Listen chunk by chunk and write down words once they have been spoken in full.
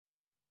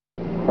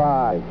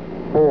5,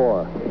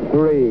 4,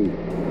 3,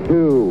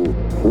 2,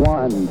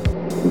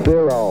 1,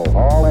 0.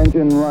 All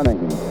engine running.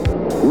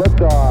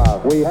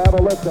 Liftoff. We have a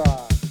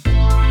liftoff.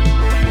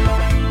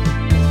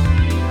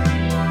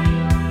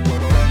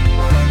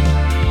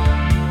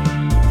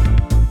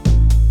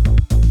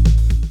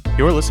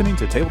 You're listening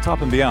to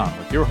Tabletop and Beyond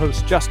with your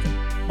host, Justin.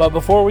 But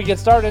before we get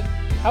started,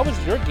 how was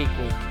your Geek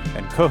Week?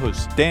 And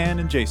co-hosts Dan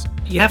and Jason.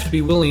 You have to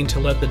be willing to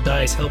let the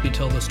dice help you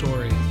tell the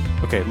story.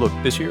 Okay, look,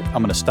 this year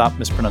I'm going to stop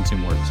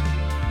mispronouncing words.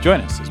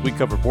 Join us as we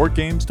cover board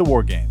games to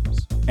war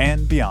games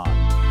and beyond.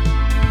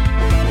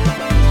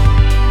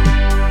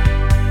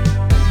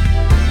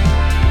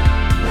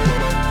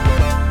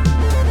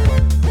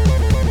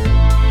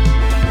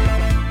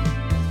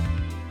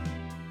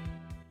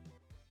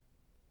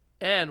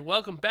 And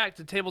welcome back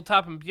to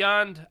Tabletop and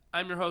Beyond.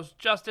 I'm your host,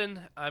 Justin.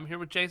 I'm here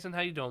with Jason.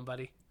 How you doing,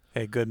 buddy?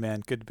 Hey, good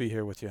man. Good to be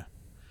here with you.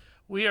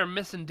 We are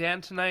missing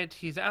Dan tonight.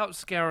 He's out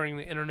scouring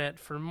the internet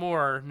for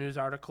more news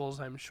articles,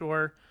 I'm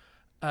sure.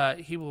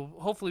 He will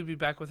hopefully be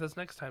back with us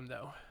next time,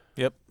 though.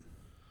 Yep.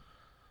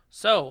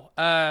 So,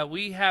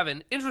 we have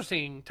an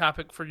interesting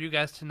topic for you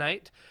guys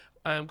tonight.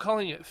 I'm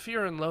calling it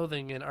Fear and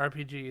Loathing in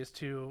RPGs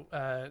to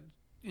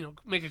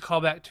make a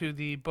callback to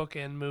the book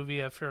and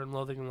movie of Fear and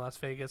Loathing in Las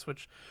Vegas,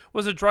 which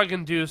was a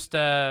drug-induced,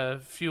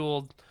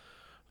 fueled,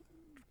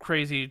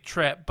 crazy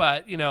trip.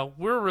 But,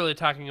 we're really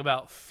talking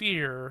about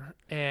fear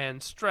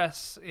and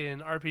stress in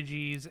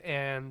RPGs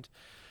and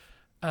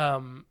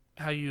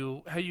how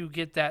you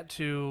get that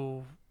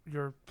to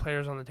your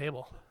players on the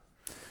table.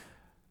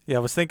 Yeah, I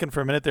was thinking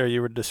for a minute there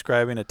you were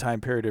describing a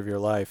time period of your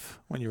life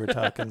when you were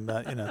talking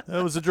about,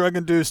 it was a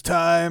drug-induced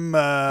time.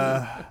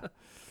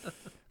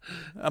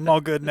 I'm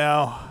all good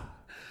now.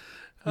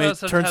 May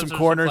turn some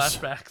corners.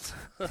 Some flashbacks.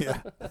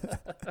 Yeah.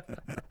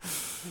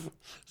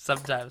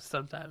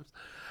 Sometimes.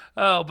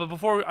 Oh, but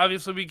before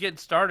obviously we get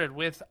started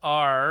with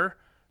our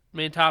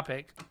main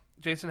topic,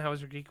 Jason, how was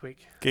your Geek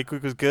Week? Geek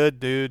Week was good,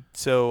 dude.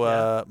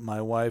 So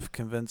my wife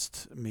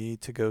convinced me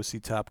to go see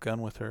Top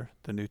Gun with her,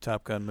 the new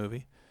Top Gun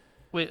movie.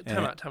 Wait,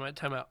 time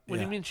out. What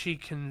do you mean she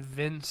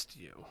convinced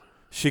you?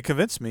 She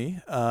convinced me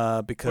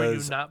because... Were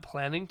you not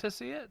planning to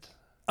see it?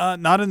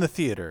 Not in the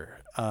theater.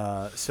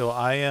 So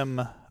I am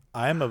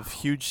a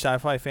huge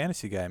sci-fi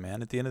fantasy guy,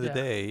 man. At the end of the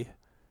day,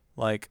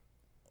 like,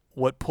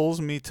 what pulls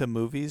me to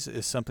movies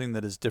is something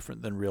that is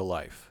different than real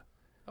life.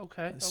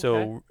 Okay.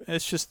 So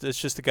it's just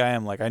the guy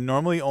I'm like. I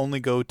normally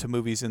only go to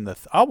movies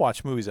I'll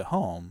watch movies at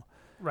home.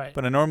 Right.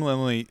 But I normally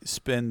only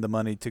spend the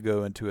money to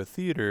go into a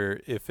theater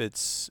if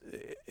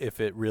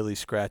it really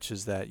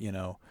scratches that,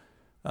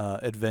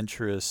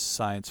 adventurous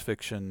science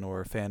fiction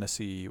or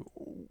fantasy,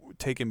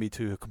 taking me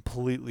to a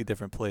completely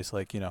different place.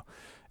 Like,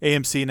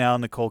 AMC now,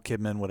 Nicole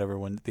Kidman, whatever,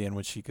 when at the end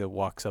when she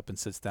walks up and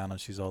sits down and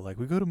she's all like,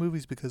 we go to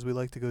movies because we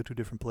like to go to a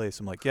different place.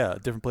 I'm like, yeah, a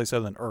different place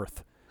other than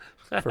Earth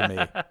for me.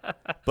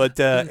 But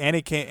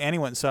Annie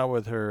went and saw it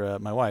with her,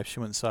 my wife. She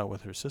went and saw it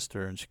with her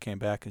sister, and she came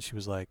back and she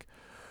was like,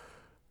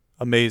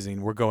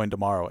 amazing, we're going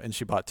tomorrow. And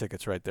she bought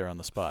tickets right there on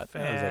the spot.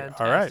 Fantastic. I was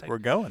like, all right, we're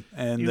going.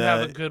 And you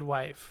have a good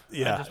wife.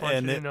 Yeah, I just want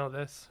you to know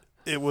this.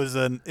 It was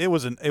an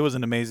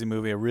amazing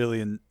movie. I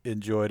really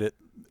enjoyed it.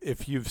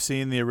 If you've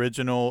seen the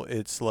original,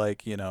 it's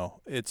like,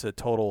 it's a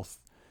total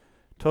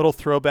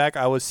throwback.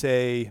 I would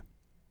say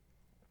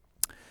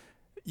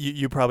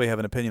you probably have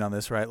an opinion on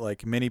this, right?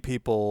 Like many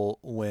people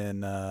when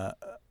the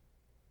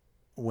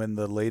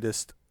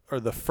latest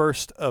or the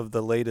first of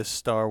the latest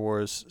Star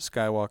Wars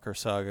Skywalker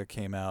saga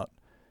came out,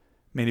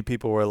 many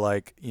people were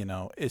like,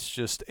 it's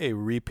just a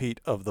repeat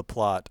of the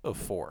plot of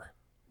 4.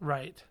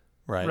 Right.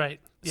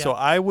 Yeah. So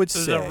I would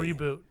say a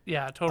reboot.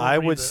 Yeah, total I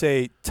reboot. would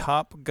say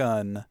Top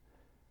Gun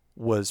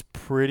was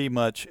pretty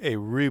much a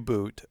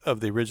reboot of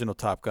the original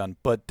Top Gun,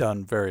 but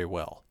done very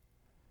well.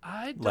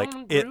 I don't like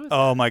agree it. with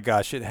Oh that. my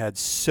gosh, it had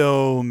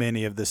so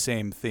many of the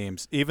same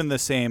themes, even the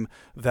same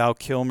Val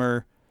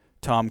Kilmer,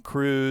 Tom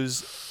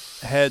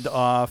Cruise, head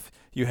off.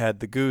 You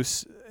had the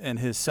goose and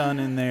his son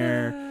in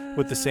there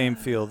with the same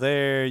feel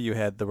there. You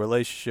had the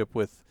relationship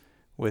with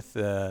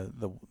the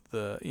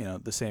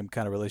same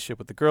kind of relationship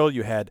with the girl.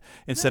 You had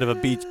instead of a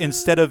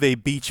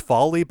beach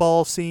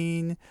volleyball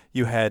scene,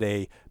 you had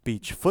a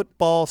beach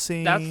football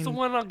scene. That's the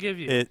one I'll give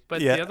you.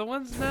 The other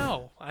ones,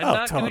 no. I'm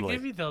not going to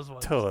give you those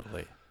ones.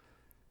 Totally.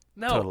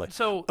 No. Totally.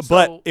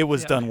 But it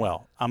was done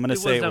well. I'm going to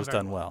say it was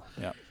done well.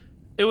 Yeah.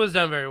 It was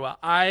done very well.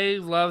 I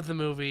loved the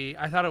movie.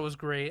 I thought it was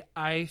great.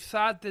 I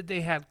thought that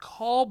they had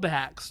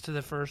callbacks to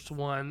the first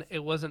one.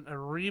 It wasn't a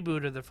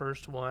reboot of the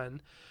first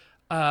one.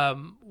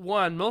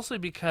 Mostly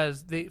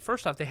because they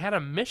had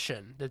a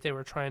mission that they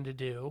were trying to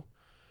do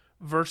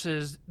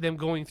versus them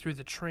going through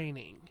the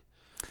training.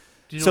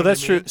 Do you know what I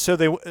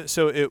mean?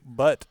 True.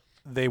 But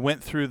they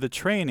went through the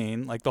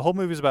training. Like the whole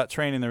movie is about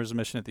training. There was a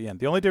mission at the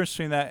end. The only difference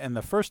between that and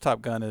the first Top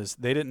Gun is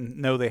they didn't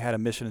know they had a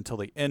mission until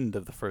the end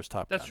of the first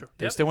Top Gun. That's true.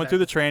 They still went through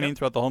the training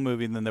throughout the whole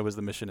movie, and then there was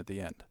the mission at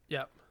the end.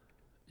 Yep.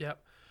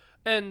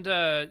 And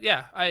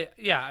I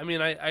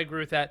agree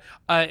with that.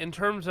 In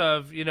terms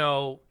of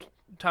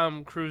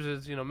Tom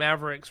Cruise's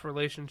Maverick's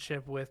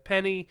relationship with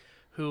Penny,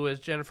 who is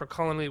Jennifer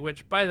Connelly,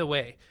 which by the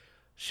way,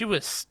 she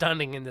was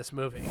stunning in this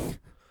movie.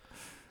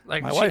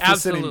 Like, My she wife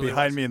is sitting absolutely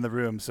behind was. me in the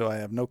room, so I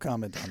have no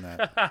comment on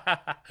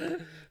that.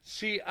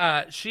 She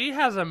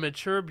has a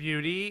mature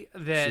beauty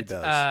that She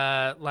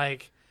does.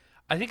 like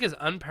I think is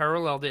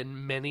unparalleled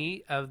in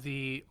many of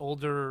the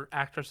older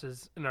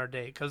actresses in our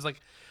day, because like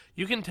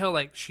you can tell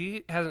like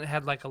she hasn't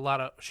had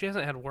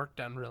work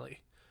done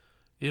really.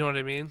 You know what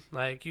I mean?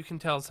 Like you can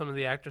tell some of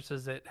the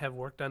actresses that have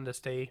work done to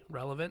stay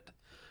relevant.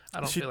 I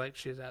don't She- feel like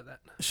she's at that.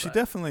 She but-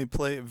 definitely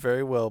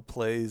very well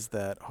plays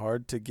that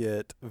hard to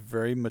get,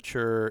 very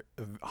mature,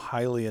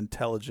 highly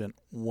intelligent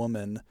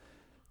woman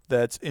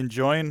that's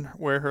enjoying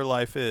where her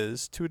life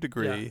is to a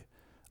degree,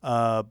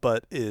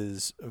 but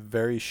is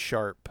very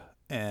sharp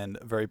and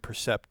very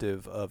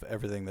perceptive of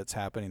everything that's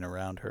happening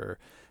around her.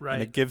 right.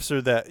 And it gives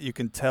her that, you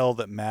can tell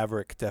that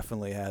Maverick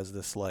definitely has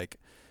this like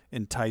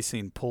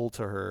enticing pull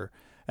to her.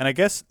 And I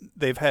guess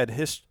they've had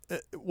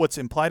what's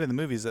implied in the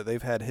movie is that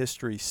they've had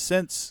history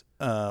since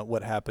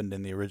what happened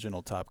in the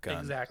original Top Gun.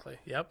 Exactly.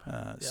 Yep.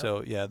 Yep.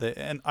 So yeah,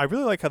 and I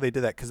really like how they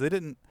did that, because they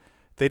didn't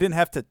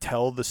have to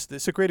tell this.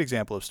 It's a great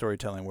example of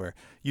storytelling where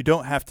you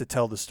don't have to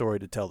tell the story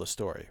to tell the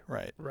story,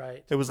 right?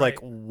 Right. It was right. like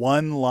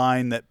one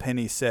line that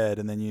Penny said,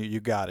 and then you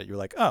got it. You're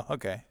like, oh,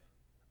 okay.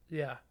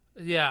 Yeah,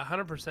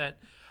 100%.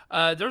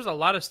 There's a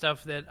lot of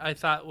stuff that I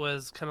thought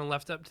was kind of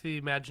left up to the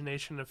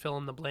imagination to fill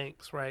in the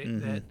blanks, right?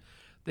 Mm-hmm. That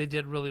they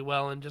did really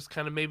well, and just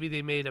kind of maybe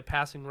they made a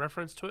passing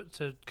reference to it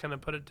to kind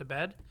of put it to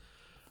bed,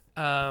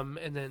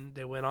 and then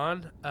they went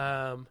on.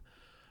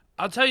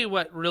 I'll tell you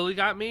what really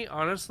got me,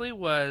 honestly,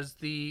 was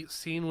the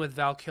scene with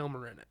Val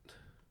Kilmer in it.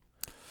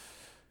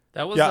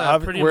 That was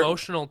pretty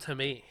emotional to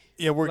me.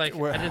 Yeah, I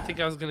didn't think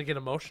I was going to get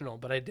emotional,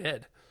 but I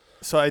did.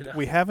 So I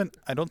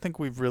don't think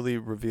we've really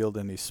revealed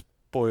any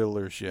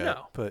spoilers yet.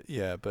 No. But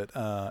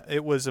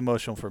it was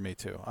emotional for me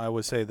too. I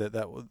would say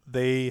that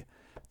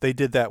they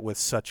did that with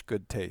such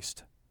good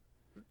taste.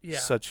 Yeah.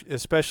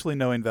 Especially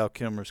knowing Val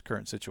Kilmer's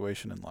current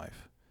situation in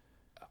life.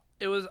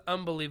 It was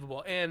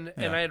unbelievable, and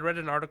I had read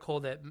an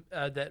article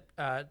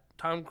that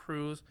Tom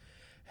Cruise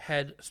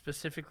had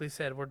specifically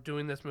said, "We're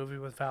doing this movie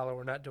with Val, or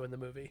we're not doing the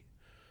movie."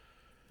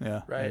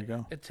 Yeah, Right. there you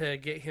go. To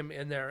get him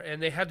in there, and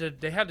they had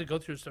to go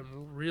through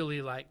some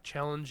really like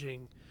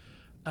challenging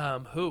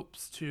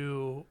hoops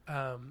to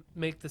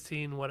make the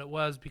scene what it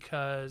was,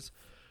 because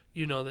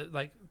that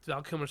like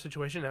Val Kilmer's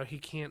situation now, he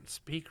can't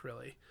speak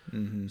really,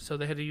 so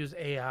they had to use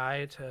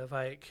AI to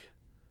like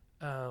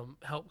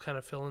help kind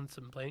of fill in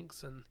some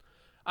blanks, and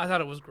I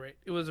thought it was great.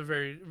 It was a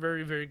very,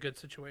 very, very good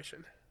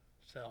situation.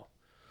 So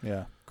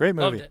Yeah, great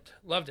movie.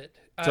 Loved it.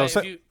 So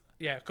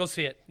Go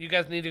see it. You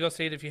guys need to go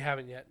see it if you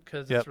haven't yet,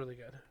 because it's really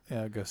good.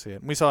 Yeah, go see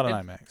it. We saw it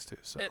on IMAX too.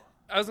 So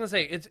I was gonna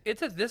say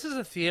this is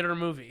a theater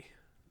movie.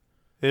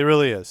 it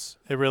really is.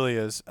 It really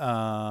is.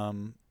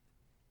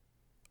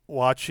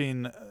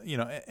 Watching,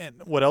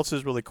 and what else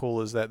is really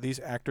cool is that these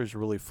actors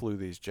really flew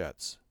these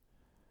jets.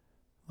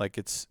 Like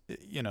it's,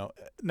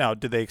 now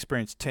did they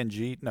experience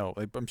 10G? No,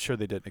 I'm sure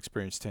they didn't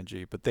experience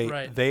 10G, but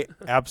they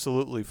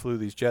absolutely flew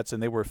these jets,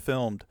 and they were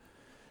filmed.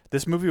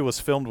 This movie was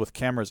filmed with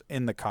cameras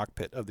in the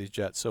cockpit of these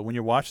jets. So when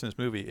you're watching this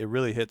movie, it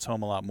really hits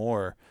home a lot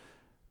more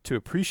to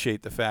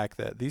appreciate the fact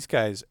that these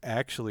guys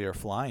actually are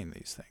flying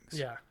these things.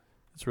 Yeah.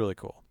 It's really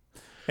cool.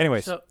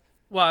 Anyways. So,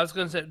 well, I was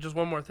going to say just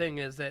one more thing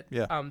is that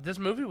Yeah. This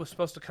movie was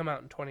supposed to come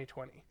out in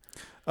 2020.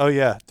 Oh,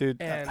 yeah,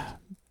 dude. And,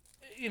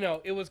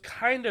 it was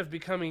kind of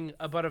becoming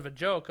a butt of a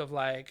joke of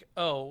like,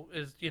 oh,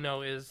 is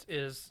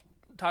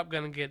Top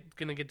Gun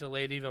gonna get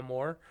delayed even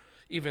more?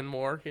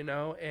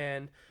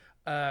 And,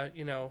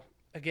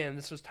 again,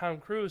 this was Tom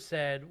Cruise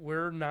said,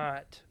 we're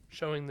not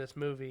showing this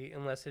movie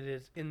unless it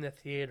is in the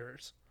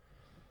theaters.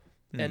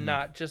 And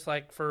not just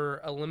like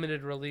for a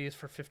limited release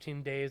for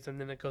 15 days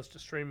and then it goes to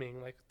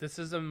streaming. Like, this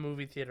is a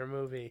movie theater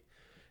movie,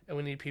 and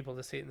we need people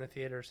to see it in the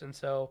theaters. And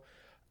so,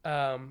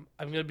 I'm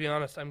gonna be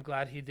honest, I'm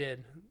glad he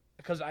did,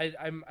 because I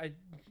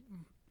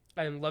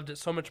loved it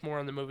so much more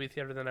in the movie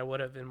theater than I would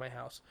have in my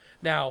house.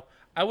 Now,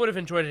 I would have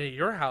enjoyed it at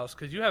your house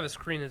because you have a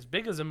screen as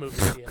big as a movie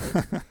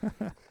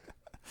theater.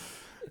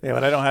 Yeah,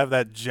 but I don't have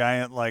that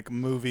giant like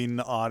moving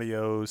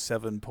audio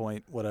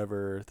 7-point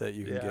whatever that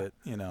you can get,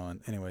 And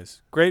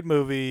anyways, great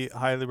movie,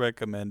 highly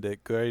recommend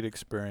it. Great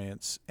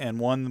experience, and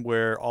one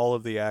where all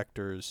of the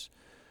actors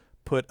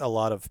put a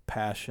lot of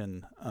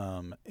passion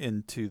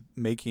into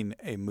making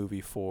a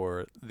movie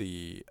for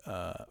the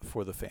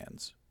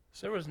fans.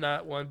 So there was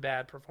not one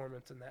bad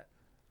performance in that.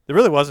 There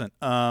really wasn't,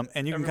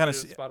 and you can kind of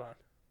see spot on.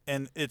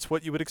 And it's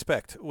what you would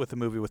expect with a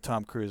movie with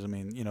Tom Cruise. I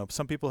mean,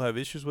 some people have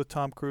issues with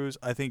Tom Cruise.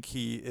 I think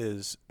he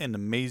is an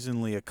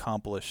amazingly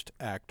accomplished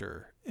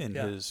actor in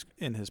his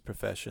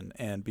profession,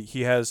 and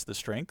he has the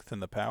strength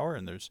and the power.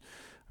 And I'm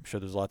sure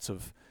there's lots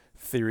of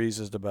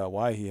theories as to about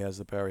why he has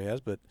the power he has.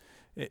 But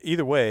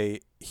either way,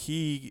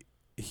 he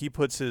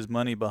puts his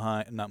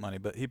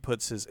he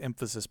puts his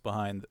emphasis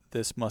behind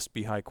this must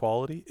be high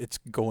quality. It's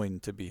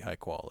going to be high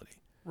quality,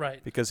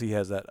 right? Because he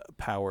has that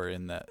power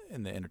in the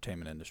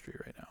entertainment industry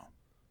right now.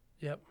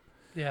 Yep.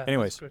 Yeah.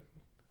 Anyways,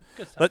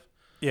 good stuff.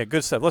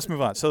 good stuff. Let's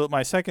move on. So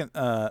my second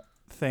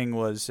thing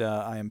was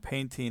I'm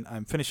finishing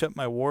up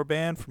my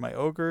warband for my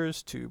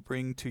ogres to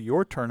bring to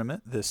your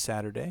tournament this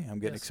Saturday. I'm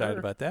getting excited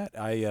about that.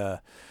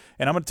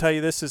 And I'm going to tell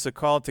you, this is a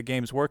call to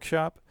Games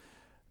Workshop.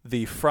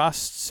 The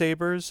Frost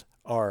Sabers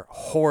are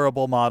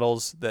horrible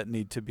models that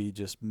need to be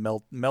just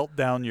melt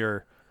down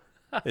your.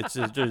 It's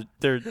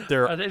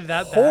they're Are they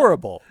that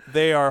horrible. Bad?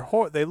 They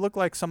are they look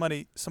like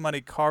somebody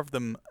carved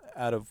them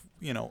out of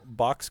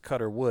box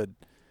cutter wood,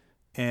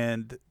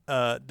 and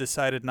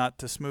decided not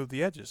to smooth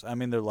the edges. I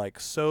mean, they're like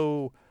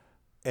so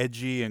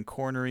edgy and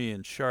cornery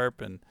and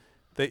sharp, and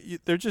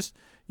they're just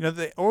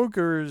the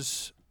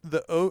ogres.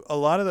 A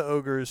lot of the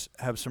ogres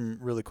have some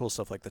really cool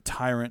stuff. Like the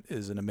Tyrant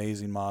is an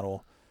amazing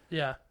model.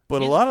 Yeah.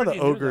 But a lot of the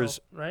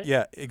ogres, though, right?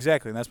 Yeah,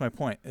 exactly. And that's my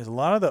point. Is a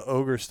lot of the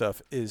ogre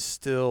stuff is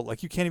still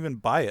like you can't even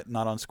buy it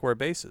not on square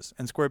bases,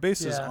 and square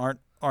bases aren't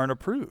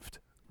approved.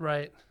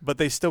 Right. But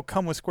they still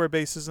come with square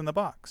bases in the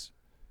box.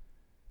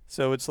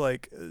 So it's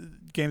like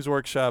Games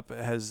Workshop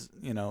has,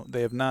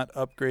 they have not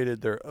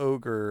upgraded their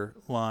ogre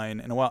line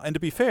in a while. And to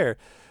be fair,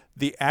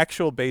 the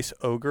actual base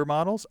ogre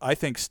models I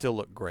think still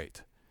look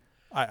great.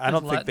 I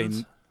don't think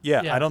they.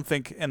 Yeah, I don't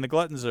think, and the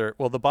gluttons are,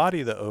 the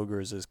body of the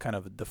ogres is kind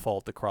of a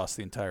default across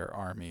the entire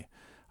army.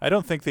 I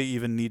don't think they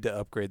even need to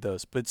upgrade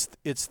those, but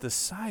it's the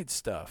side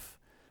stuff,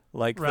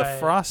 like the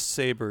Frost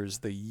Sabers,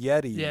 the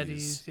Yetis.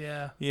 Yetis,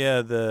 yeah.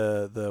 Yeah,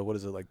 the what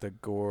is it, like the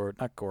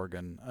not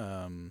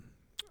Gorgon,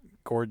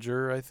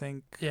 Gorger, I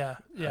think. Yeah,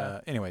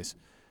 yeah. Anyways,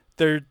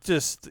 they're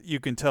just, you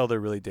can tell they're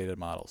really dated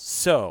models.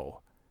 So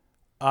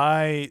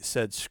I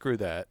said, screw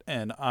that,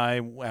 and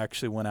I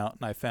actually went out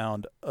and I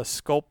found a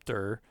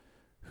sculptor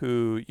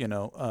who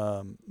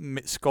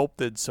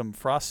sculpted some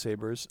Frost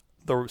Sabers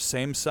the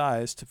same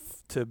size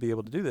to be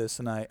able to do this,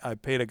 and I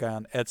paid a guy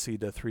on Etsy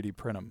to 3D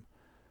print them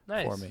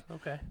for me.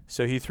 Okay.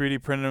 So he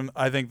 3D printed them.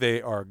 I think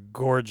they are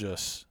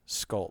gorgeous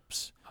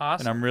sculpts.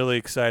 Awesome. And I'm really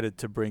excited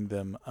to bring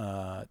them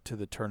to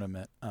the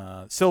tournament.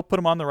 Still put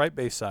them on the right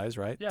base size,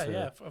 right?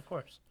 Yeah, of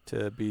course.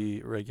 To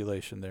be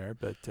regulation there.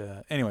 But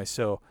anyway,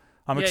 so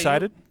I'm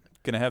excited.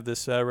 Going to have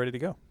this ready to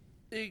go.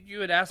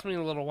 You had asked me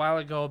a little while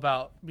ago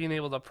about being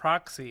able to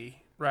proxy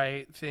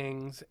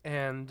things,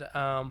 and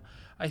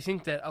I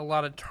think that a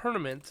lot of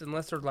tournaments,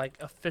 unless they're like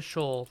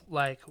official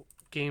like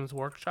Games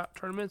Workshop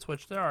tournaments,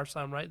 which there are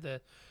some, right,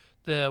 the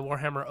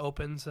Warhammer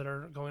Opens that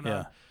are going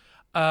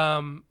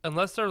on,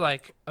 unless they're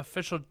like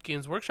official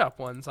Games Workshop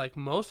ones, like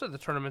most of the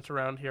tournaments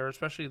around here,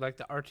 especially like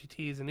the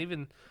RTTs and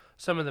even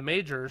some of the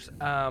majors,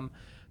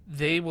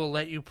 they will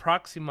let you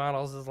proxy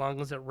models as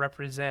long as it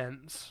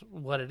represents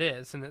what it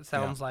is, and it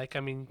sounds like, I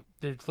mean,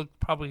 they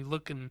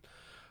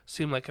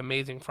seem like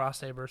amazing Frost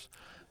Sabers.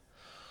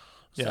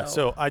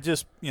 So I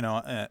just,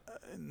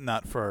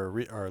 not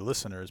for our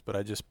listeners, but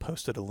I just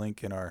posted a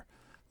link in our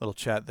little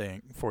chat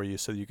thing for you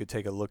so you could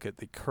take a look at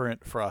the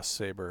current Frost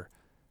Saber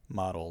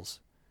models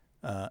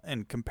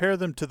and compare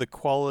them to the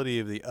quality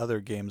of the other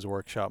Games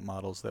Workshop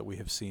models that we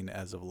have seen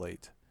as of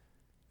late.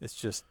 It's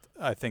just,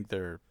 I think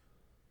they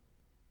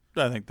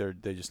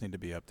just need to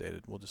be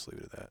updated. We'll just leave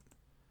it at that.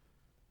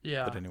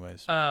 Yeah. But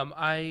anyways.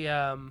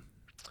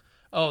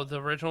 The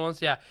original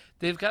ones,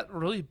 they've got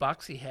really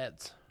boxy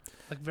heads,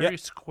 like very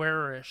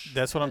squarish.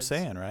 That's what heads. I'm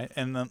saying, right?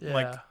 And then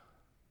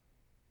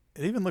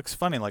it even looks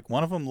funny. Like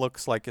one of them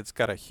looks like it's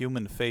got a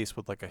human face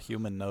with like a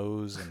human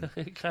nose, and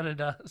it kind of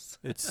does.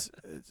 It's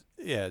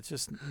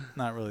just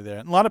not really there.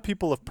 And a lot of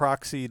people have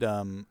proxied,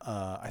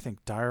 I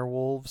think dire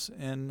wolves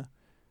in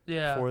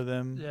for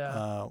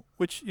them,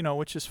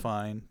 which is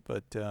fine,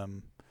 but.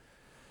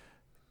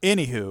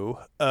 Anywho,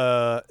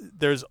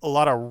 there's a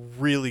lot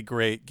of really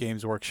great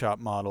Games Workshop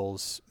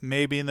models.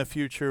 Maybe in the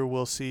future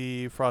we'll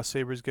see Frost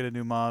Sabers get a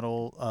new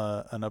model,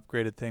 an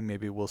upgraded thing.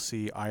 Maybe we'll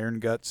see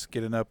Iron Guts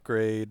get an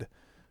upgrade.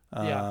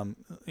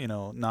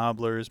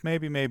 Nobblers.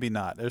 Maybe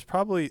not.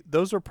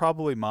 Those are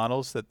probably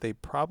models that they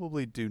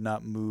probably do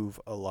not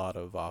move a lot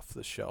of off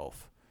the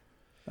shelf.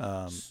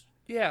 So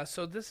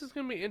this is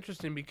going to be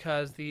interesting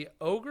because the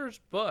Ogre's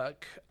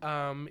book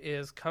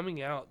is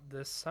coming out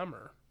this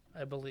summer,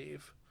 I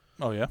believe.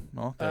 Oh, yeah?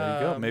 Well, there you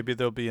go. Maybe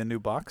there'll be a new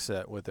box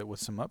set with it with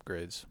some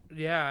upgrades.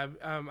 Yeah,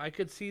 I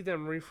could see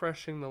them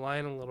refreshing the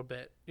line a little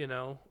bit,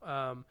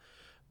 But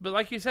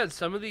like you said,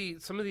 some of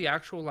the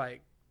actual,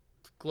 like,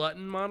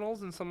 glutton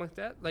models and something like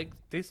that, like,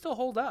 they still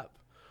hold up.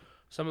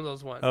 Some of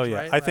those ones, Oh,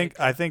 yeah. right?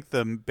 I think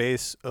the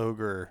base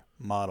ogre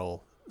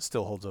model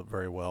still holds up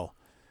very well.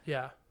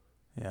 Yeah.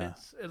 Yeah.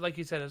 It's, like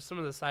you said, it's some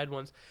of the side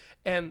ones.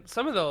 And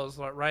some of those,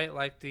 right,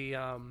 like the...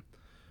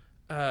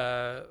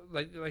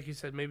 like you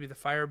said, maybe the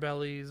fire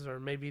bellies or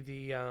maybe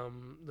the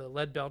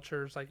lead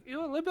belchers. Like,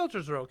 lead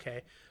belchers are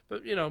okay,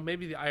 but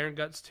maybe the iron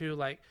guts too.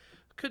 Like,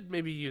 could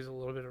maybe use a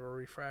little bit of a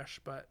refresh,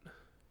 but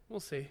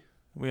we'll see.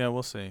 Yeah,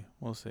 we'll see.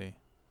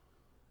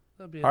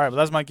 That'll be all right, but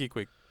that's my Geek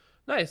Week.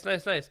 Nice.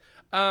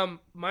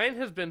 Mine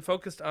has been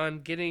focused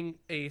on getting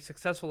a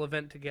successful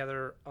event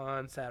together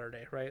on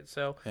Saturday, right?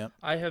 So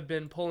I have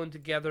been pulling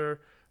together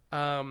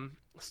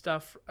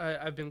stuff.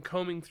 I've been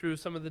combing through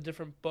some of the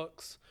different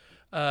books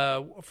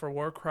for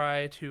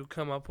Warcry to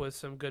come up with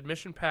some good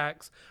mission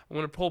packs. I'm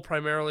going to pull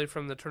primarily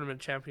from the Tournament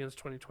Champions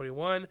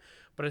 2021,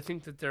 but I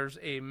think that there's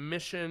a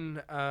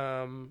mission,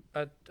 a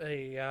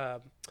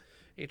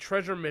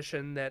treasure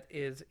mission that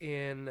is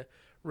in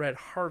Red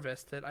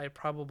Harvest that I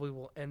probably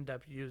will end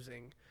up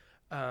using.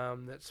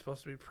 That's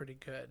supposed to be pretty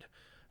good.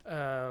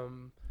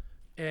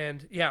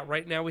 And yeah,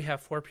 right now we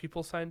have 4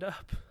 people signed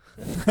up.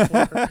 4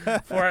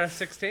 out of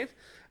 16.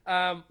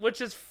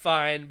 Which is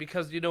fine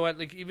because you know what?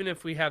 Like even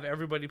if we have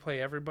everybody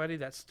play everybody,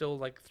 that's still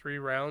like 3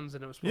 rounds,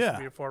 and it was supposed to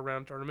be a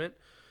 4-round tournament.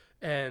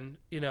 And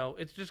you know,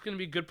 it's just going to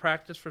be good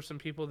practice for some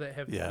people that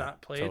have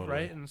not played, totally.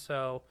 Right? And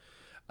so,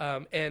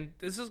 and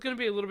this is going to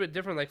be a little bit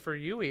different, like for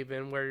you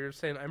even, where you're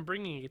saying I'm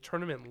bringing a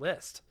tournament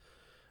list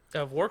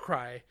of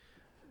Warcry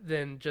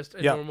than just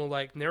a normal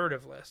like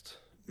narrative list.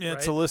 Yeah, right?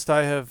 It's a list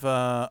I have.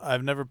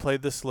 I've never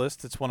played this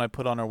list. It's one I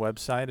put on our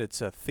website.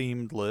 It's a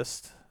themed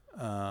list.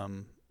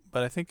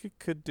 But I think it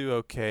could do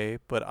okay.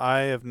 But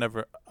I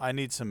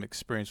need some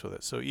experience with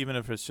it. So even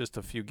if it's just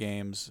a few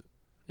games,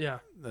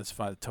 that's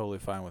fine. Totally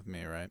fine with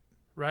me, right?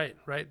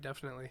 Right,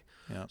 definitely.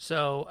 Yeah.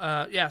 So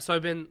so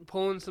I've been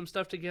pulling some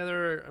stuff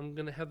together. I'm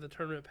gonna have the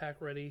tournament pack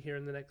ready here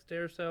in the next day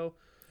or so.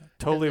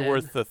 Totally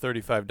worth the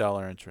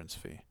 $35 entrance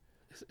fee.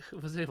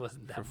 It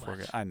wasn't that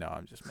much. I know.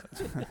 I'm just.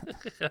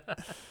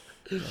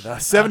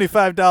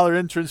 $75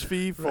 entrance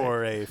fee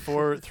for a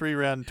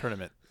 3-round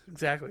tournament.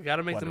 Exactly. Got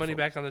to make the money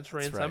back on the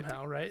terrain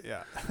somehow, right?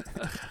 Yeah.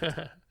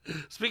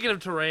 Speaking of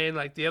terrain,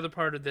 like the other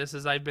part of this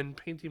is I've been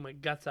painting my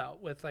guts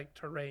out with like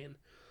terrain.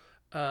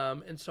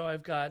 And so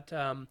I've got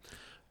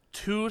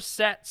 2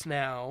 sets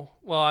now.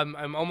 Well,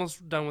 I'm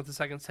almost done with the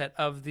second set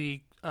of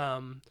the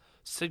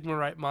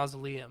Sigmarite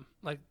Mausoleum,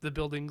 like the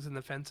buildings and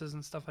the fences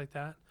and stuff like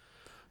that.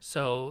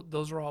 So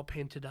those are all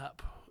painted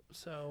up.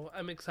 So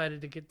I'm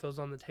excited to get those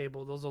on the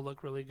table. Those will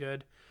look really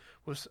good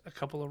with a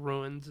couple of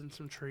ruins and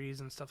some trees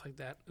and stuff like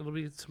that. It'll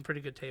be some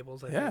pretty good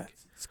tables, I think.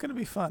 It's going to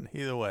be fun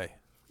either way.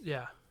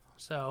 Yeah.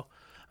 So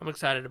I'm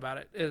excited about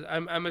it.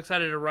 I'm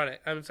excited to run it.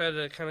 I'm excited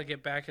to kind of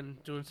get back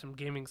and doing some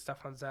gaming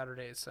stuff on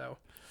Saturdays. So,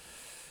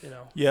 you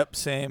know. Yep,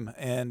 same.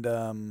 And,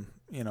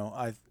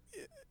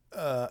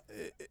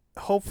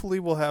 hopefully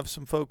we'll have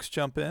some folks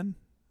jump in.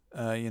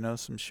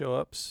 Some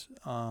show-ups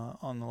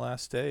on the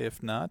last day.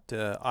 If not,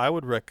 I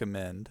would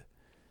recommend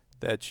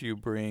that you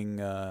bring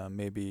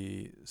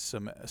maybe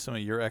some of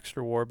your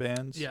extra war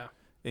bands. Yeah.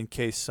 In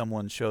case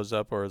someone shows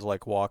up or is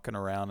like walking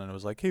around and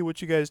was like, "Hey,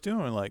 what you guys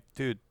doing?" And like,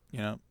 dude,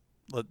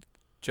 let's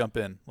jump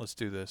in. Let's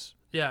do this.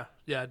 Yeah,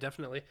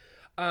 definitely.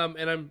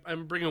 And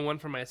I'm bringing one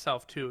for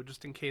myself too,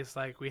 just in case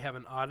like we have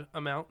an odd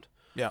amount.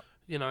 Yeah.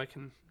 I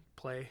can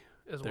play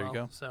as well. There you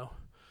go. So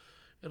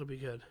it'll be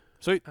good.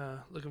 Sweet.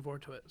 Looking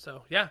forward to it.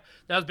 So, yeah,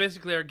 that was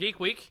basically our Geek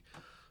Week.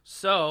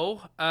 So,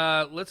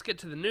 let's get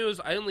to the news.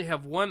 I only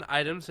have one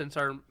item since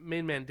our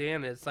main man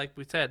Dan is, like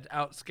we said,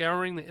 out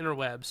scouring the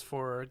interwebs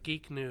for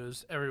geek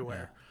news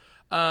everywhere.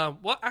 Yeah.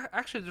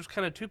 Actually, there's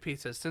kind of 2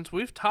 pieces. Since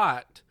we've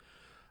talked,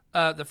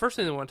 the first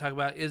thing I want to talk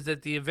about is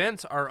that the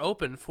events are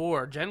open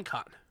for Gen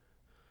Con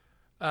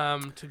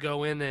to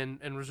go in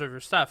and reserve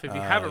your stuff. If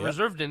you haven't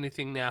reserved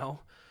anything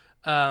now,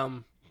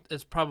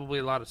 it's probably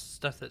a lot of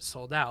stuff that's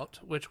sold out,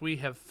 which we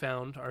have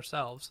found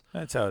ourselves.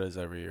 That's how it is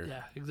every year.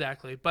 Yeah,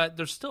 exactly. But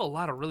there's still a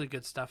lot of really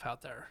good stuff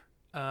out there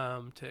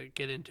to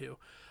get into.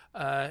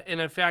 And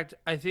in fact,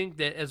 I think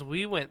that as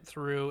we went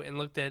through and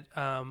looked at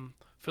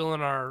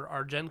filling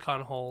our Gen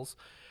Con holes,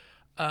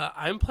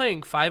 I'm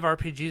playing 5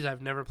 RPGs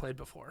I've never played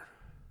before.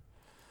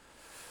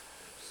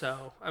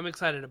 So I'm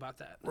excited about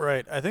that.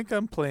 Right. I think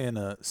I'm playing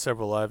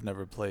several I've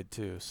never played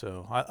too.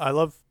 So I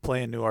love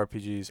playing new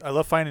RPGs. I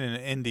love finding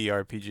an indie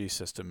RPG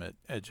system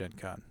at Gen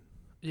Con.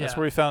 Yeah. That's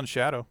where we found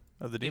Shadow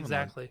of the Demon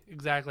Lord.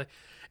 Exactly.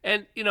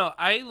 And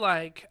I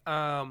like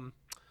the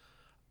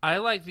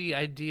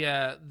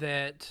idea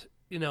that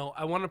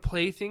I want to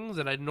play things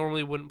that I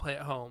normally wouldn't play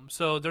at home.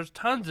 So there's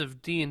tons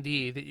of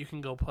D&D that you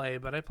can go play,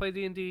 but I play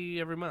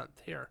D&D every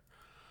month here.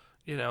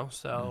 So.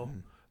 Mm-hmm.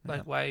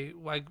 Like why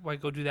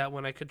go do that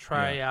when I could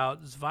try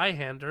out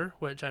Zweihander,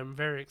 which I'm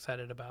very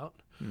excited about,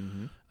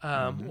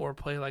 or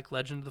play like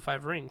Legend of the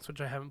Five Rings, which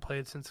I haven't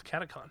played since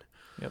Catacon.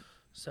 Yep.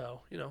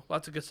 So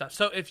lots of good stuff.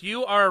 So if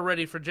you are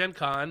ready for Gen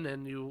Con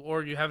and you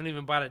haven't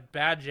even bought a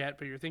badge yet,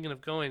 but you're thinking of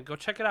going, go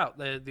check it out.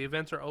 The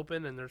events are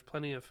open and there's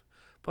plenty of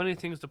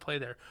things to play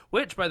there.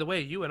 Which, by the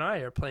way, you and I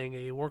are playing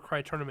a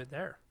Warcry tournament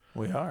there.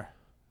 We are.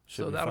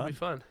 That'll be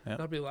fun. Yep.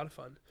 That'll be a lot of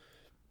fun.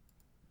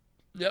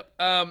 Yep.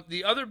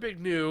 The other big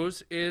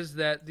news is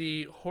that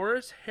the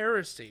Horus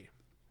Heresy,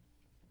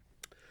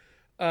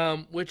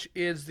 which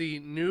is the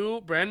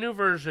brand new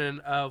version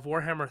of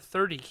Warhammer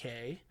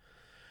 30K,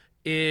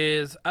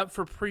 is up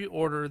for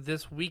pre-order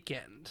this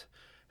weekend.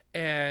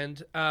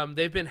 And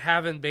they've been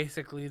having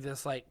basically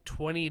this like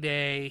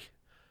 20-day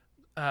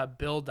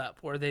build-up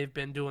where they've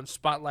been doing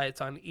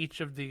spotlights on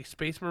each of the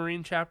Space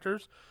Marine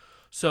chapters.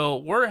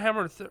 So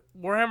Warhammer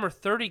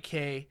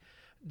 30K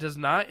does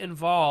not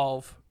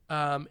involve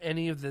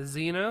any of the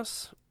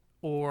Xenos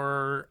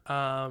or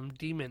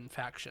demon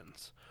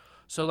factions.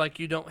 So like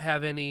you don't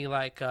have any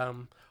like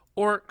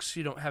orcs,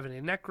 you don't have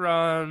any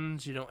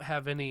Necrons, you don't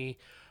have any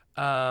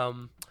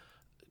Khorne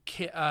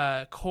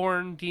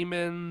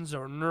demons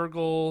or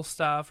Nurgle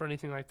stuff or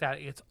anything like that.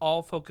 It's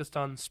all focused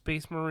on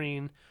Space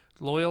Marine,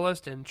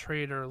 Loyalist, and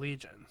Traitor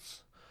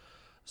legions.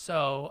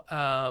 So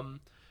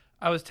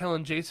I was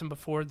telling Jason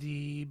before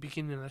the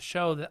beginning of the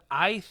show that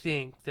I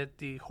think that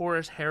the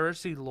Horus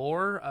Heresy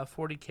lore of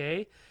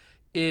 40K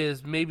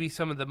is maybe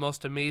some of the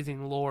most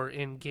amazing lore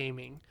in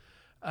gaming.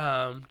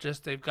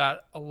 Just they've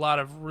got a lot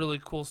of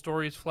really cool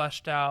stories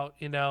fleshed out,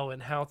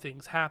 and how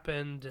things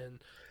happened, and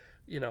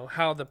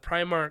how the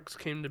Primarchs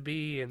came to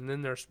be, and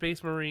then their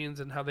Space Marines,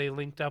 and how they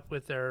linked up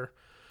with their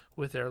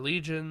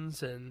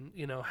legions, and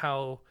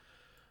how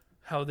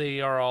they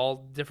are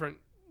all different,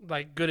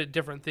 like good at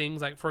different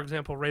things. Like for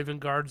example, Raven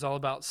Guard's all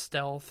about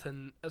stealth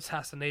and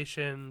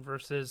assassination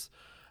versus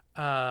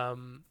like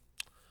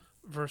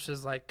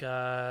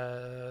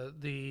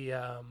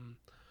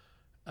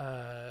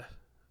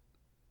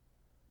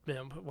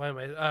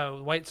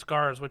White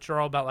Scars, which are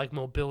all about like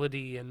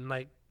mobility and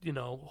like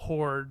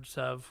hordes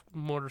of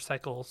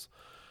motorcycles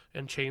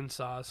and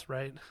chainsaws,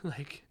 right?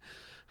 Like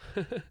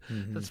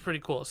that's pretty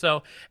cool.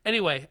 So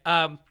anyway,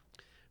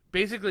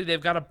 basically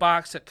they've got a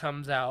box that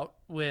comes out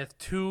with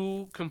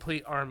 2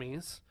 complete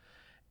armies,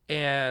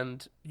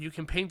 and you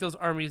can paint those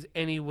armies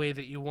any way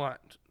that you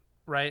want,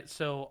 right?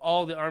 So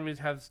all the armies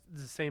have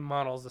the same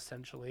models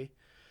essentially,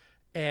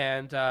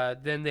 and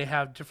then they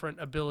have different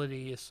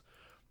abilities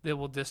that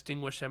will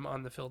distinguish them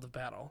on the field of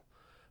battle.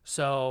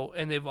 So,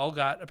 and they've all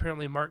got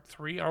apparently Mark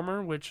III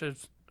armor, which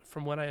is,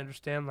 from what I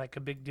understand, like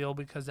a big deal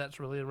because that's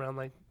really around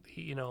like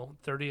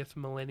 30th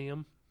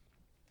millennium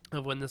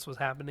of when this was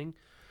happening,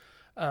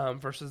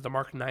 versus the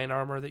Mark IX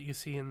armor that you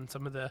see in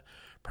some of the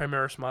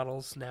Primaris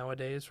models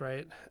nowadays,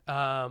 right?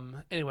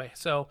 Anyway,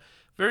 so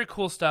very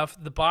cool stuff.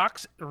 The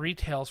box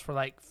retails for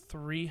like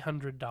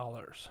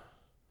 $300.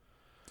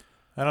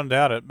 I don't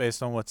doubt it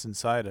based on what's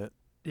inside it.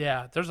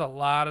 Yeah, there's a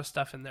lot of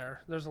stuff in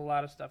there.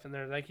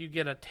 Like you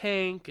get a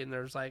tank, and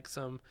there's like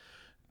some,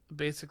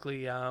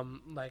 basically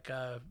like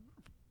a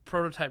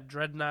prototype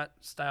dreadnought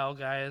style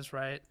guys,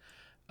 right?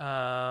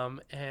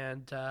 And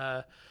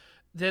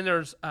then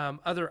there's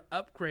other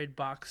upgrade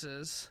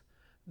boxes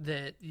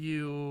that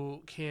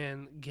you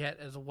can get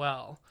as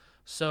well.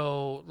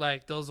 So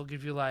like those will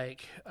give you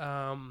like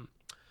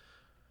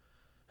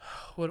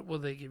what will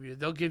they give you?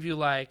 They'll give you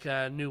like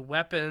new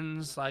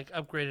weapons, like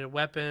upgraded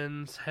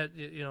weapons,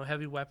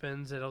 heavy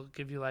weapons. It'll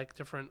give you like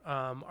different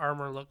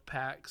armor look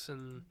packs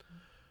and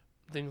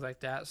things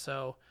like that.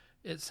 So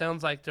it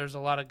sounds like there's a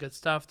lot of good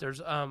stuff. There's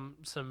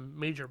some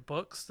major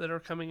books that are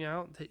coming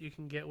out that you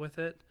can get with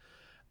it.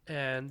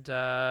 And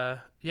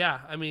yeah,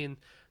 I mean,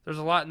 there's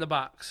a lot in the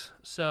box.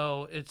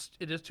 So it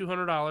is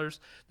 $200.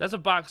 That's a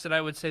box that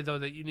I would say though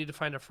that you need to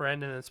find a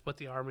friend and then split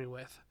the army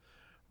with.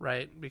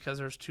 Right, because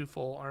there's 2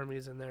 full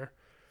armies in there,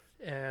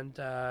 and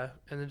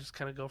then just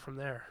kind of go from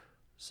there.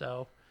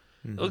 So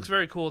it looks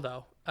very cool,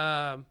 though.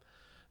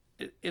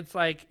 It's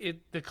like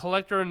the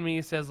collector in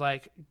me says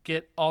like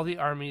get all the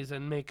armies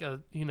and make a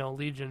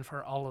legion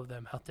for all of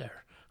them out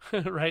there,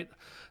 right?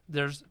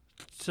 There's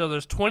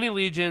 20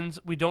 legions.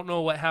 We don't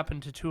know what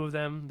happened to 2 of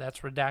them.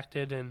 That's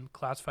redacted and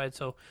classified.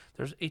 So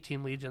there's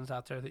 18 legions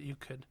out there that you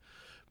could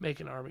make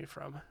an army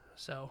from.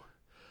 So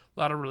a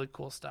lot of really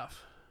cool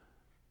stuff.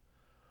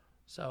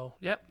 So,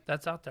 yep,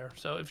 that's out there.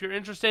 So if you're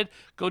interested,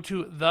 go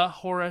to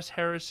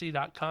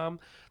thehorusheresy.com.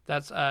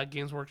 That's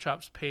Games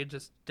Workshop's page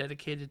that's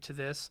dedicated to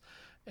this.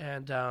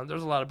 And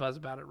there's a lot of buzz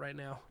about it right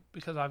now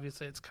because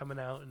obviously it's coming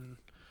out and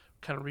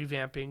kind of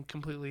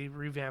completely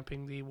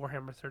revamping the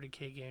Warhammer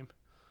 30K game.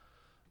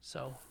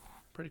 So,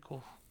 pretty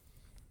cool.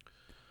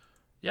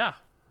 Yeah.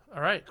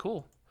 All right,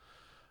 cool.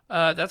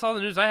 That's all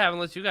the news I have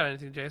unless you got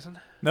anything, Jason.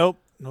 Nope.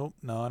 No,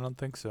 I don't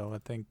think so. I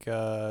think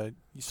you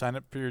sign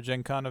up for your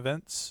Gen Con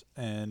events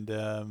and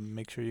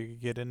make sure you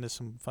get into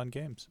some fun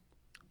games.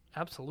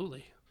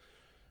 Absolutely.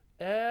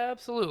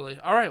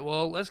 All right,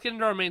 well, let's get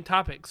into our main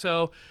topic.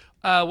 So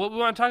what we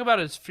want to talk about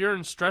is fear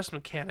and stress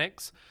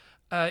mechanics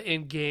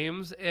in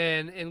games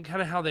and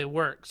kind of how they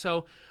work.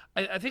 So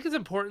I think it's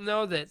important,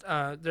 though,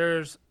 that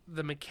there's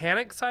the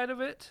mechanic side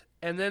of it,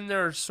 and then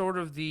there's sort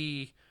of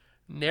the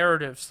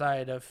narrative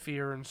side of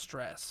fear and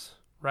stress,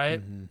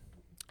 right? Mm-hmm.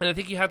 And I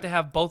think you have to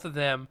have both of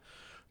them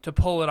to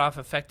pull it off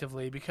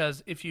effectively,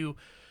 because if you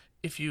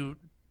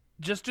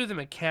just do the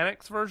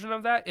mechanics version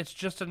of that, it's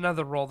just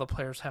another roll the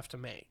players have to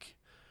make,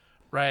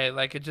 right?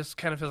 Like it just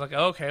kind of feels like,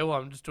 oh, okay, well,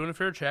 I'm just doing a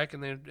fear check,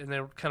 and they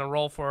kind of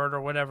roll for it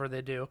or whatever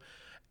they do,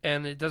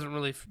 and it doesn't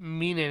really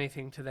mean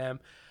anything to them.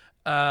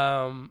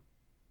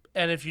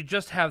 And if you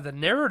just have the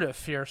narrative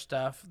fear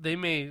stuff, they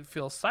may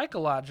feel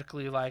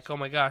psychologically like, oh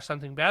my gosh,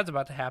 something bad's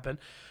about to happen.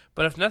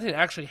 But if nothing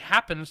actually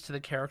happens to the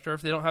character,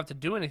 if they don't have to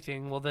do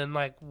anything, well then,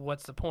 like,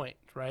 what's the point,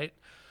 right,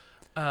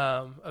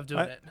 of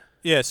doing it?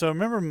 Yeah, so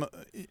remember,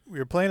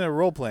 you're playing a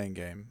role-playing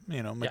game.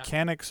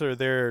 Mechanics are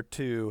there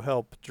to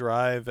help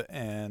drive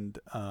and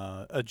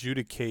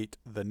adjudicate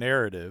the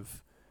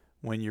narrative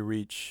when you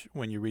reach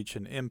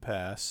an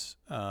impasse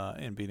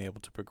in being able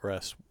to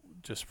progress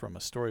just from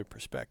a story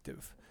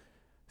perspective.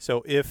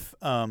 So if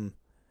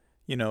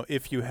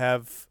if you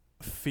have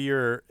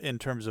fear in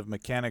terms of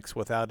mechanics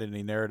without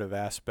any narrative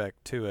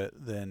aspect to it,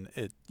 then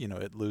it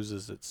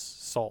loses its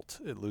salt,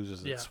 it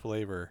loses its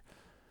flavor.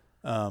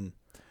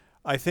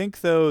 I think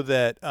though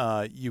that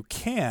I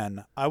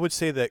would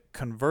say that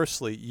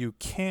conversely, you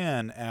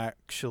can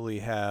actually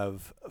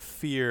have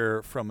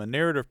fear from a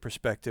narrative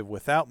perspective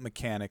without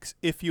mechanics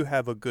if you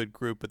have a good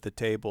group at the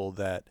table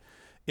that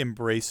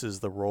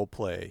embraces the role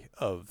play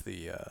of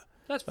the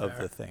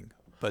thing.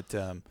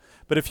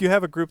 But if you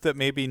have a group that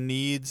maybe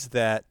needs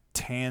that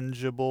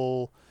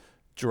tangible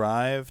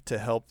drive to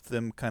help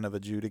them kind of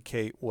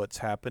adjudicate what's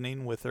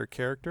happening with their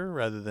character,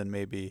 rather than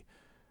maybe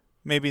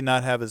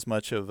not have as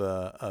much of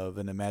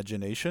an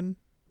imagination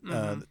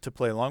to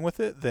play along with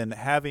it, then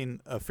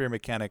having a fear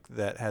mechanic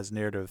that has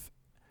narrative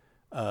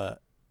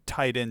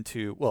tied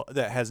into,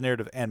 that has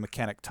narrative and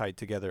mechanic tied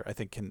together, I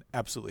think can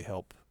absolutely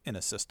help in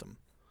a system,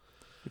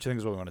 which I think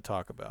is what we want to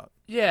talk about.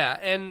 Yeah,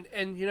 and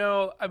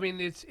I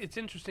mean, it's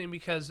interesting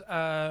because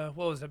what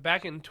was it,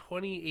 back in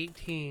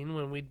 2018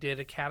 when we did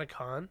a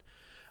Catacon,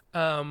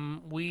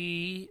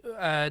 we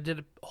did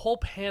a whole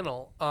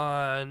panel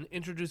on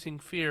introducing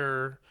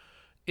fear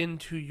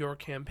into your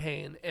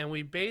campaign, and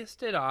we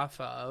based it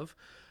off of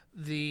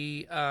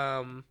the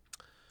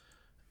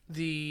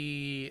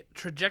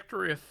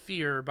Trajectory of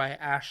Fear by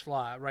Ash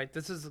Law, right?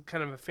 This is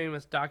kind of a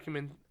famous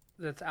document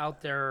that's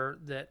out there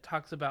that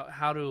talks about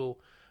how to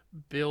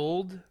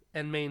build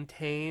and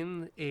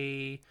maintain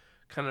a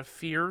kind of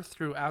fear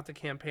throughout the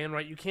campaign,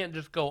 right? You can't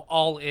just go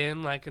all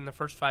in like in the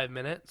first 5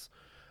 minutes.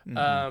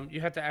 Mm-hmm.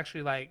 You have to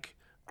actually like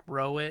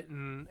grow it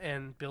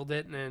and build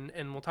it,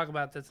 and we'll talk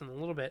about this in a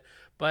little bit.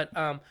 But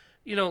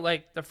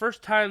like the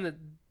first time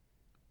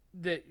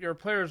that your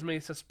players may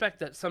suspect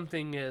that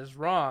something is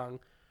wrong,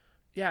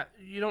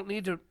 you don't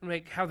need to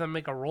have them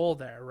make a roll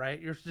there, right?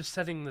 You're just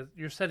setting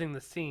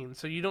the scene,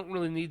 so you don't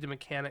really need the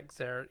mechanics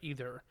there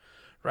either,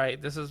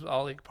 right? This is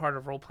all like part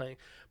of role playing.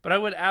 But I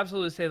would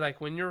absolutely say like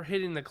when you're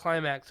hitting the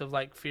climax of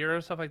like fear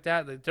and stuff like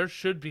that there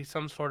should be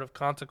some sort of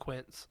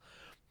consequence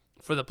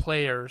for the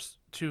players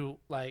to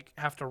like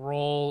have to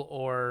roll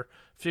or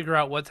figure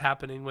out what's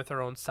happening with their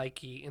own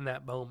psyche in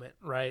that moment,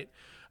 right?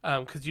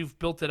 Because you've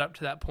built it up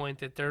to that point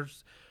that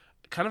there's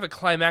kind of a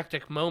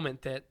climactic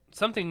moment that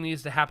something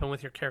needs to happen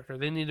with your character.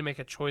 They need to make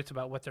a choice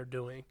about what they're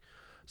doing.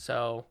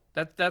 So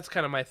that's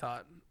kind of my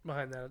thought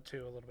behind that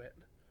too, a little bit.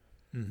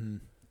 Mm-hmm.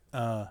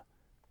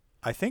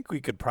 I think we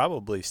could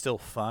probably still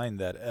find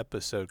that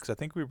episode because I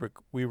think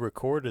we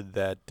recorded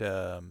that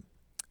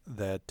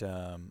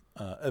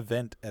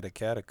event at a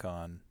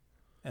Catacon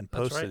and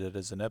posted it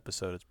as an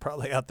episode. It's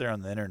probably out there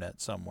on the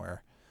internet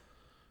somewhere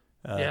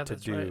to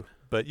do. Right.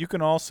 But you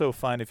can also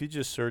find, if you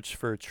just search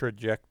for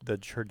the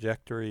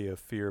Trajectory of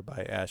Fear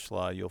by Ash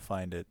Law, you'll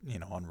find it,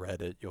 on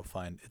Reddit. You'll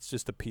find it's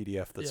just a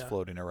PDF that's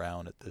floating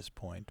around at this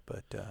point.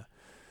 But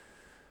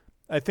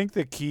I think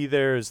the key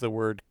there is the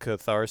word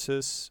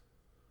catharsis.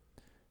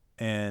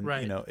 And,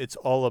 it's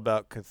all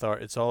about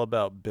it's all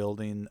about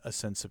building a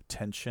sense of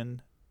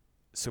tension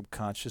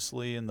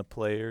subconsciously in the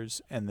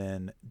players, and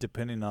then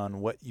depending on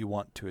what you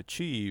want to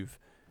achieve,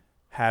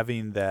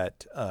 having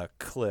that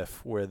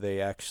cliff where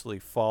they actually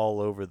fall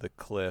over the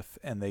cliff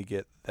and they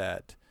get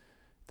that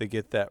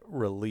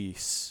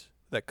release,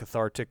 that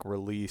cathartic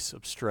release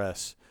of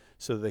stress,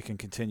 so they can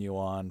continue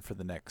on for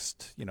the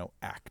next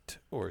act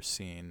or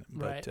scene.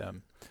 Right. But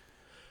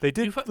they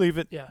did leave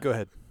it. Yeah. Go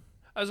ahead.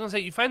 I was gonna say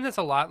you find this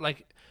a lot,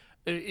 like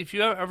if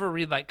you ever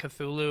read like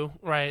Cthulhu,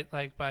 right,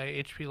 like by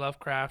H.P.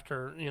 Lovecraft,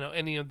 or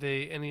any of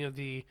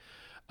the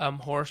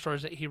horror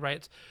stories that he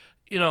writes,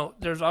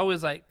 there's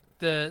always like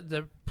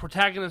the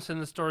protagonist in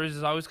the stories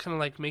is always kind of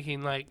like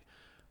making like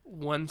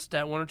one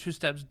or two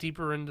steps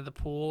deeper into the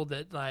pool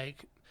that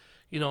like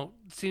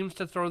seems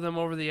to throw them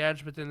over the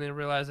edge, but then they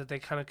realize that they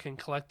kind of can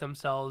collect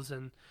themselves,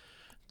 and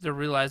they're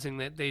realizing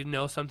that they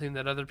know something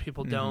that other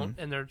people don't,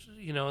 and they're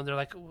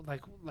like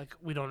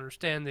we don't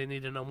understand. They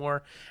need to know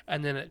more,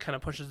 and then it kind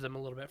of pushes them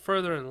a little bit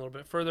further and a little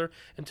bit further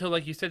until,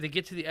 like you said, they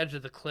get to the edge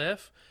of the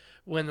cliff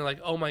when they're like,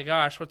 oh my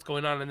gosh, what's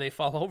going on, and they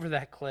fall over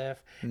that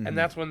cliff, and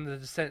that's when the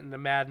descent into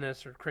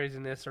madness or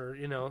craziness or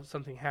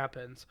something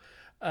happens.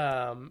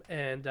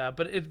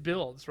 But it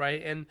builds,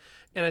 right? And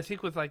I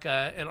think with like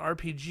an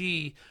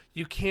RPG,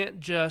 you can't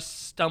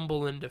just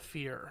stumble into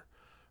fear.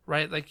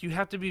 Right, like you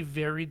have to be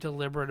very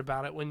deliberate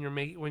about it when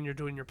you're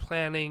doing your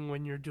planning,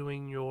 when you're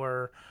doing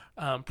your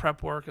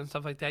prep work and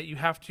stuff like that. You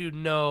have to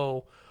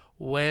know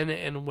when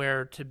and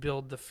where to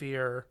build the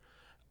fear,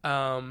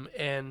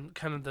 and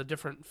kind of the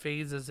different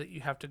phases that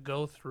you have to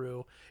go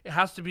through. It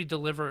has to be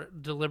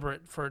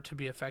deliberate for it to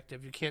be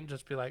effective. You can't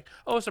just be like,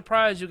 "Oh,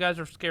 surprise! You guys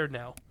are scared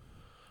now,"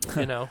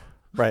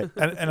 Right,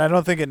 and I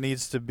don't think it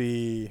needs to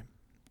be.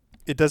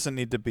 It doesn't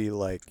need to be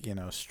like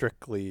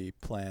strictly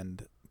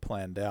planned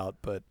out,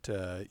 but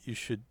you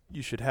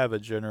should have a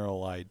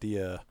general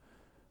idea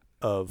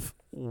of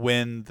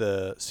when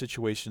the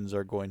situations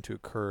are going to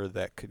occur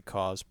that could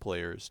cause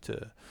players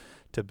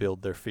to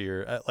build their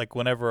fear. Like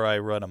whenever I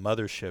run a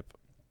mothership,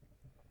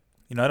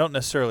 I don't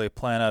necessarily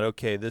plan out,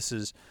 okay, this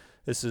is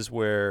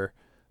where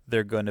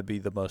they're going to be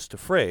the most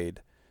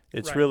afraid.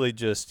 It's Right. really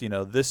just,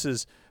 this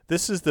is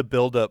the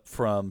buildup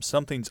from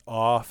something's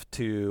off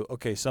to,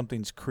 okay,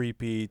 something's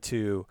creepy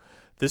to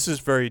this is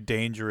very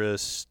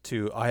dangerous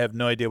to I have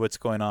no idea what's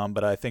going on,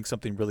 but I think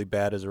something really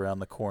bad is around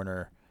the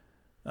corner.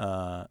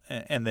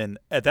 And then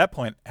at that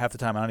point, half the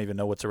time I don't even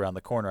know what's around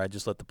the corner. I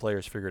just let the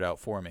players figure it out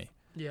for me.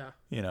 Yeah.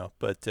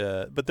 But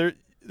there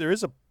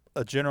is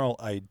a general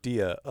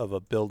idea of a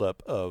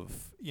buildup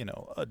of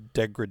a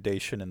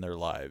degradation in their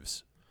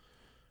lives,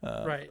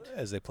 Right.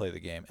 as they play the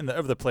game, and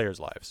of the players'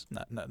 lives,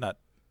 not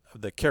of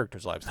the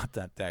characters' lives, not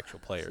the actual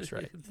players,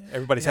 right?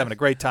 Everybody's having a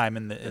great time,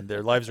 and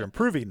their lives are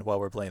improving while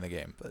we're playing the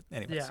game. But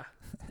anyways,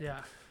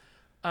 Yeah.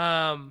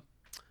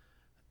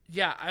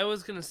 Yeah, I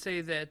was gonna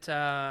say that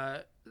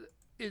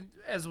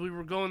as we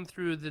were going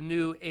through the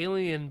new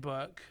Alien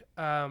book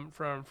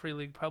from Free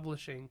League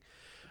Publishing,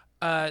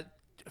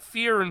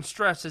 fear and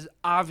stress is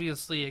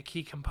obviously a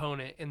key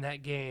component in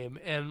that game,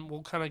 and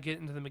we'll kind of get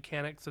into the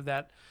mechanics of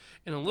that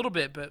in a little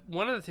bit. But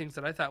one of the things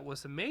that I thought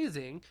was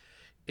amazing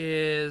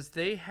is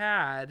they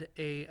had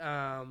a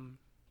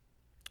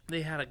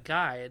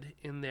guide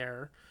in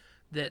there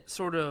that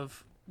sort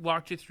of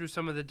walked you through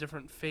some of the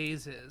different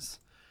phases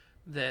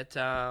that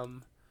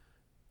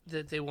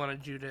that they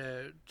wanted you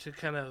to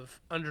kind of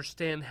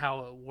understand how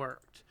it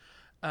worked.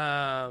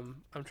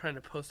 I'm trying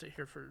to post it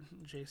here for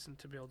Jason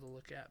to be able to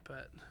look at,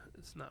 but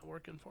it's not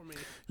working for me.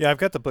 yeah, I've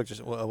got the book.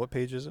 Just what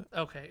page is it?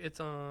 Okay, it's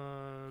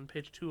on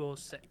page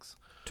 206.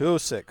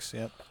 206.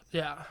 Yep.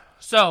 Yeah.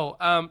 So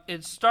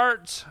it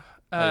starts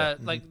yeah.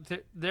 like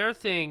their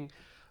thing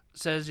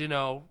says,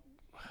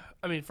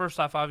 I mean, first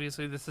off,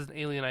 obviously this is an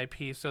Alien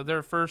IP, so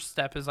their first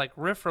step is like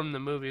riff from the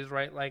movies,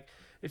 right? Like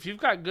if you've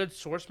got good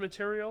source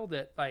material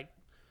that like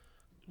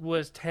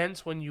was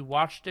tense when you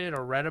watched it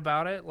or read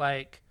about it,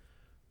 like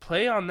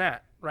play on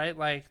that, right?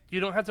 Like you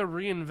don't have to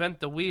reinvent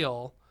the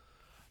wheel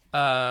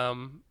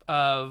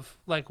of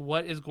like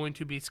what is going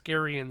to be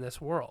scary in this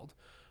world.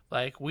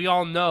 Like we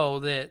all know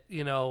that,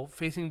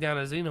 facing down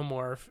a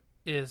xenomorph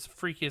is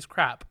freaky as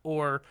crap,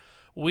 or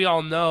we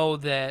all know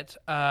that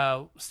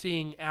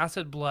seeing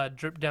acid blood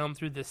drip down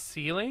through the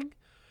ceiling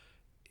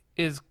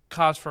is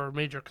cause for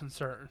major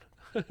concern,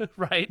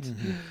 right?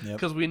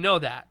 Because we know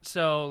that.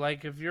 So,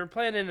 like, if you're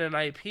playing in an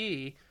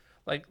IP,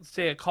 like,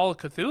 say, a Call of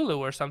Cthulhu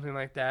or something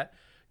like that,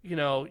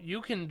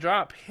 you can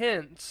drop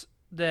hints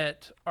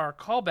that are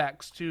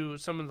callbacks to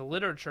some of the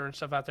literature and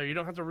stuff out there. You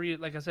don't have to,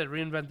 like I said,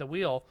 reinvent the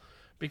wheel,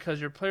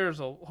 because your players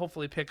will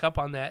hopefully pick up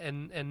on that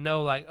and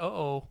know, like,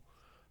 uh-oh,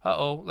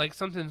 like,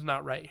 something's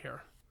not right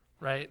here.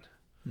 Right.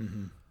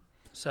 Mm-hmm.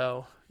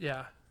 So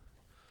yeah.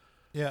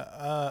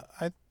 Yeah.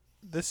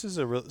 This is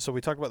so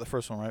we talked about the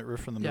first one, right?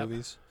 Riff from the Yep.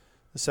 movies.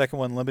 The second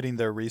one, limiting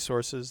their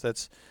resources.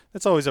 That's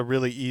always a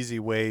really easy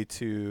way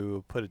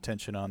to put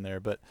attention on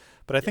there. But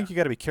I think you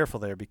got to be careful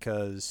there,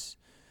 because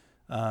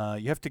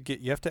you have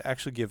to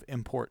actually give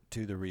import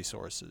to the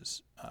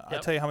resources. I'll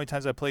tell you how many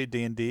times I played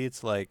D&D.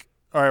 It's like,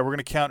 all right, we're going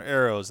to count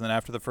arrows, and then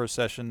after the first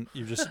session,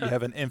 you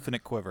have an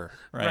infinite quiver,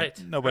 right?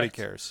 Right. Nobody Right.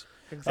 cares.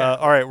 Exactly.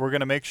 All right, we're going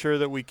to make sure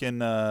that we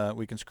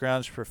can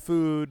scrounge for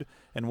food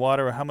and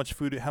water. How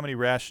many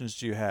rations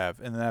do you have?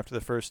 And then after the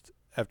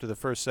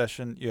first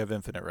session, you have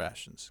infinite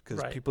rations,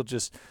 because Right. people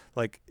just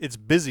like, it's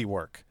busy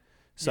work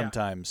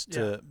sometimes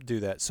to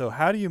do that. So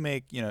how do you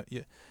make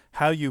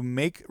how you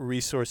make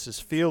resources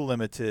feel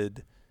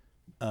limited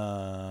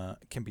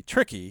can be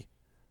tricky,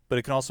 but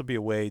it can also be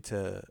a way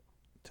to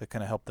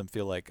kind of help them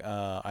feel like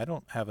I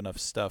don't have enough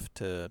stuff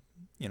to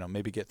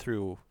maybe get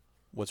through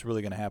what's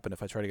really going to happen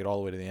if I try to get all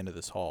the way to the end of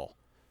this hall.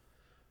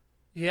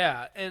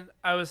 Yeah, and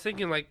I was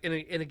thinking, like,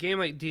 in a game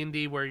like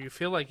D&D where you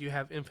feel like you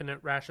have infinite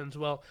rations,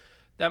 well,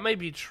 that may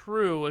be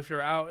true if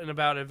you're out and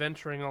about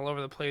adventuring all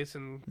over the place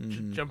and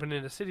jumping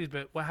into cities,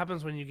 but what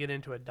happens when you get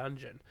into a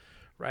dungeon,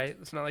 right?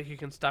 It's not like you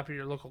can stop at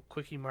your local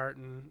Quickie Mart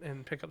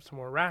and pick up some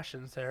more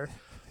rations there.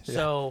 Yeah.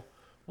 So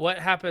what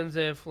happens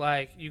if,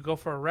 like, you go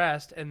for a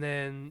rest and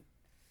then,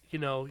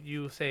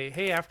 you say,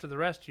 hey, after the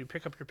rest, you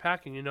pick up your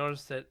pack and you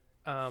notice that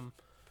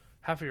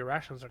half of your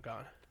rations are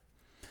gone.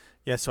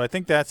 Yeah, so I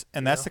think that's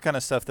the kind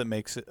of stuff that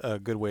makes it a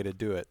good way to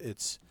do it.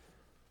 It's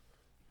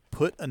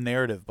put a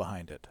narrative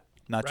behind it,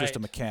 not just a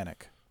Right.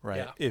 mechanic, right?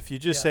 Yeah. If you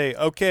just say,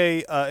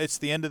 okay, it's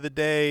the end of the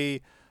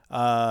day,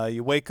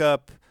 you wake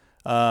up,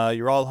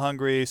 you're all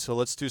hungry, so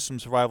let's do some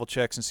survival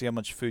checks and see how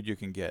much food you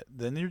can get.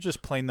 Then you're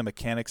just playing the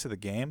mechanics of the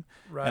game,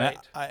 Right.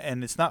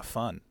 and it's not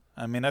fun.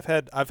 I mean, I've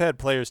had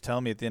players tell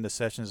me at the end of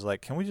sessions,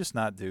 like, can we just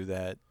not do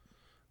that?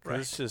 'Cause Right.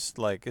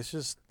 it's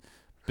just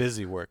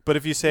busy work. But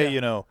if you say,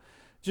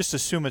 just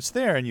assume it's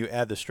there, and you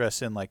add the stress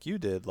in like you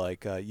did,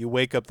 like you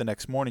wake up the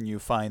next morning, you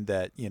find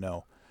that,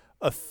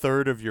 a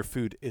third of your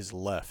food is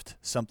left.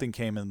 Something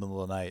came in the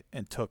middle of the night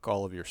and took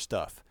all of your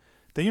stuff.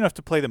 Then you don't have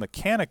to play the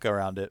mechanic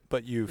around it,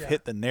 but you've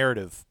hit the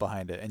narrative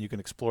behind it, and you can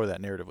explore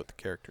that narrative with the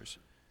characters.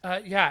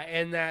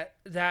 And that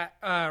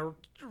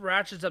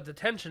ratchets up the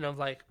tension of,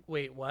 like,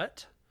 wait,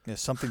 what? Yeah,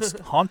 something's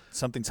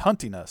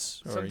hunting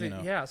us. Or,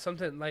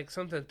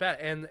 Something's bad.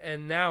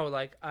 And now,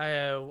 like, I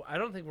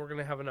don't think we're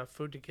gonna have enough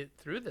food to get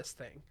through this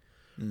thing.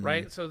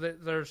 right? So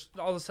that there's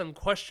all of a sudden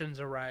questions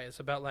arise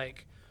about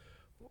like,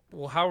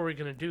 well, how are we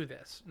going to do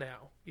this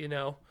now?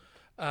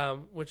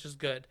 Which is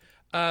good.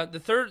 The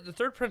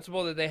third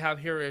principle that they have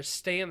here is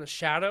stay in the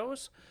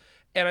shadows,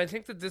 and I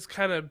think that this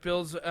kind of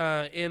builds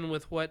in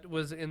with what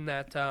was in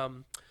that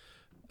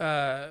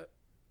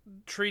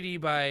treaty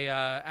by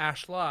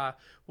Ash Law,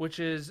 which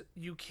is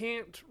you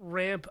can't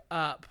ramp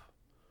up.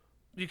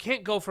 You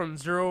can't go from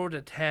 0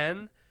 to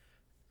 10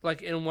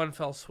 like in one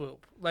fell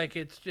swoop. Like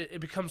it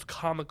becomes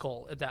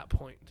comical at that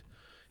point.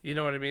 You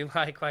know what I mean?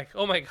 Like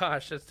oh my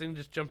gosh, this thing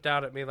just jumped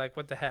out at me. Like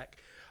what the heck?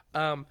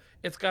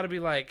 It's got to be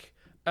like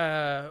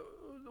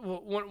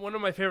one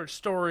of my favorite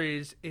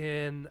stories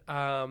in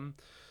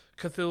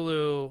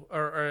Cthulhu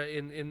or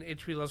in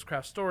H.P.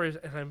 Lovecraft stories,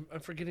 and I'm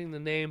forgetting the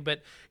name,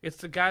 but it's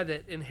the guy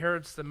that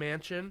inherits the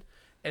mansion,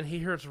 and he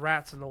hears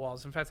rats in the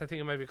walls. In fact, I think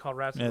it might be called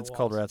Rats in the Walls. It's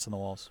called Rats in the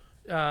Walls.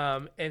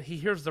 And he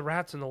hears the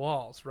rats in the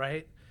walls,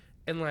 right?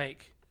 And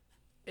like,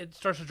 it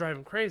starts to drive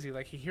him crazy.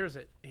 Like he hears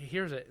it,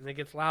 and it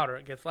gets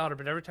louder,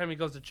 but every time he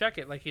goes to check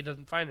it, like he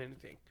doesn't find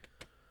anything.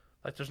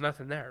 Like there's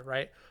nothing there,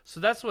 right?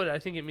 So that's what I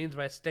think it means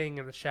by staying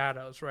in the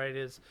shadows, right?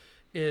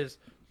 Is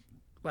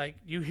like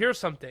you hear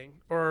something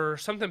or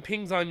something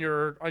pings on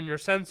your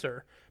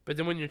sensor, but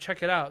then when you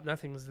check it out,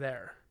 nothing's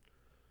there.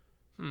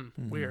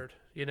 Weird,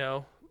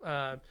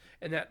 and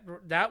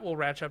that will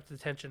ratchet up the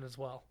tension as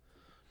well,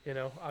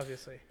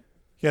 obviously.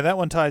 Yeah, that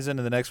one ties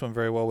into the next one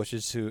very well, which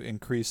is to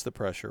increase the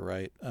pressure,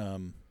 right?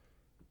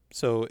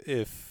 So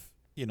if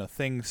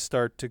things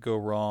start to go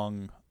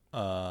wrong,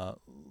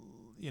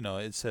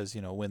 it says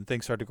when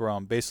things start to go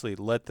wrong, basically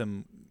let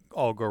them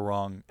all go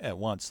wrong at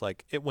once.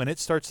 Like when it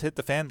starts to hit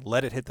the fan,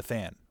 let it hit the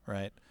fan,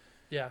 right?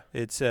 Yeah.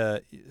 It's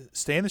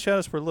stay in the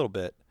shadows for a little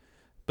bit,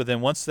 but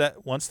then once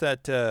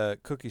that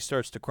cookie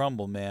starts to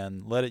crumble,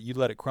 man, let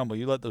it crumble.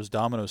 You let those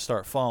dominoes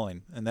start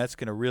falling, and that's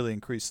going to really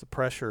increase the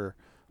pressure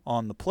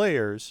on the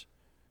players.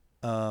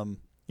 Not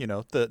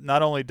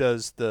only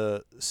does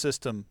the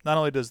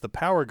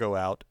power go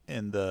out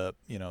in the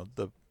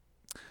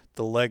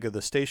leg of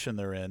the station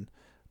they're in,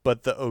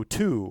 but the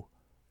O2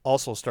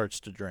 also starts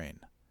to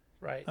drain.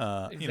 Right.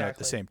 At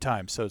the same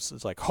time. So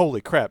it's like, holy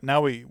crap,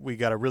 now we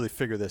got to really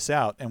figure this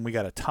out, and we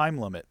got a time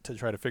limit to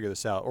try to figure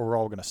this out, or we're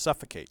all going to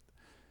suffocate.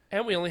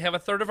 And we only have a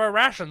third of our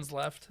rations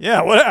left.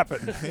 Yeah, what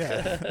happened?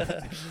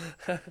 Yeah.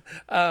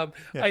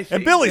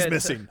 And Billy's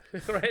missing.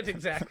 Right,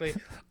 exactly.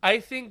 I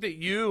think that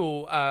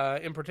you,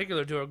 in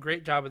particular, do a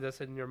great job of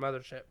this in your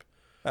Mothership.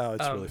 Oh,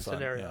 it's really fun.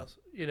 Scenarios.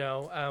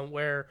 Yeah.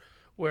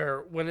 Where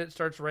when it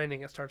starts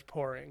raining, it starts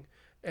pouring.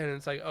 And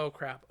it's like, oh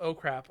crap, and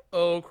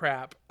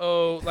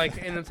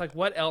it's like,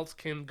 what else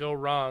can go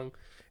wrong?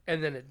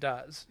 And then it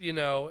does,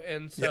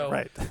 and so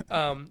right.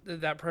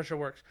 That pressure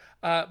works.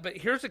 But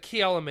here's a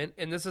key element,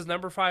 and this is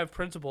number 5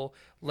 principle: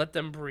 let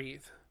them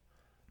breathe,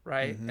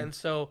 right? Mm-hmm. And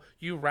so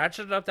you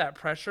ratchet up that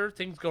pressure,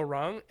 things go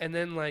wrong, and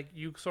then like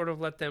you sort of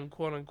let them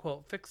quote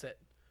unquote fix it.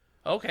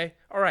 Okay,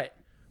 all right,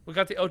 we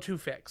got the O2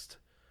 fixed,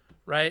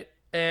 right?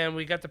 And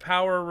we got the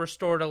power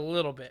restored a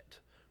little bit.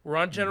 We're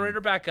on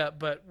generator backup,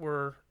 but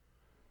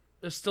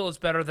it's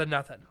better than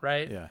nothing,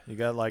 right? Yeah, you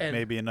got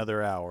maybe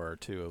another hour or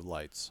two of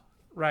lights.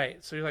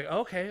 Right. So you're like,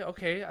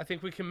 okay, I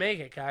think we can make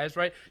it, guys,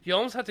 right? You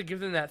almost have to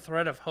give them that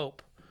thread of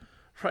hope,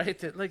 right?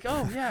 That like,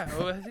 oh yeah,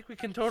 I think we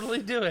can totally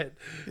do it.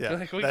 Yeah,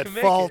 like, we that can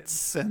make false it.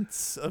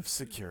 sense of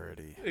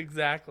security.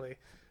 Exactly.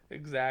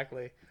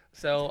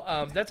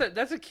 So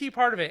that's a key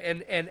part of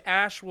it, and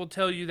Ash will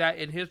tell you that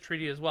in his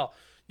treaty as well.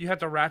 You have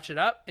to ratchet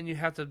up and you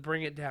have to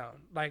bring it down.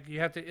 Like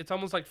you have to. It's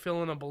almost like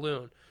filling a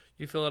balloon.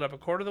 You fill it up a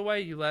quarter of the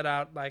way, you let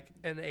out like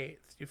an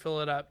eighth. You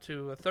fill it up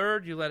to a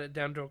third, you let it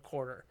down to a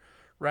quarter.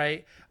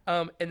 Right?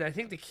 And I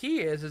think the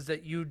key is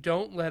that you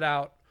don't let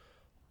out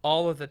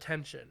all of the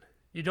tension.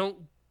 You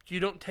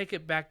don't take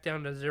it back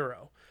down to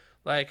 0.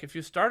 Like if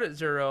you start at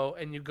 0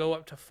 and you go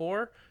up to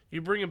 4,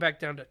 you bring it back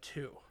down to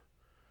 2.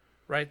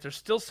 Right? There's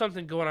still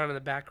something going on in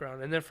the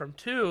background. And then from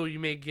 2, you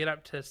may get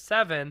up to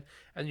 7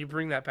 and you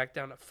bring that back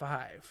down to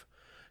 5.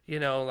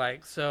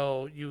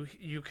 So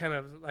you kind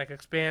of like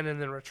expand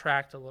and then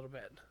retract a little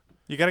bit.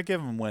 You got to give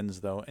them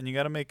wins though, and you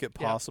got to make it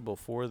possible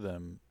for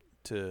them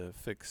to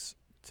fix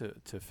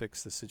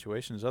the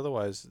situations.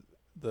 Otherwise,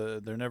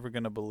 they're never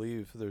going to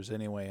believe there's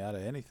any way out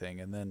of anything,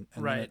 and then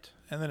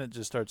it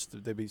just starts to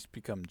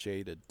become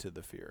jaded to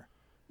the fear.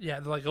 Yeah,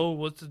 they're like, oh,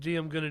 what's the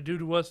DM going to do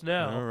to us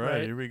now? All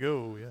right, here we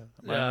go.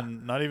 Yeah,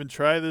 not even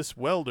try this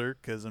welder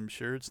because I'm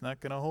sure it's not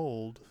going to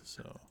hold.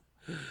 So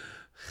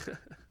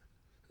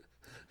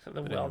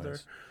the welder.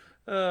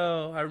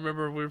 Oh, I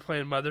remember we were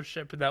playing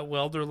Mothership, and that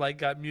welder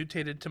got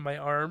mutated to my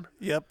arm.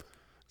 Yep.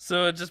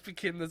 So it just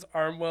became this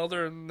arm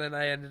welder, and then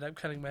I ended up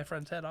cutting my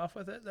friend's head off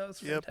with it. That was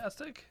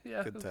fantastic.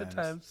 Yeah, good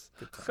times.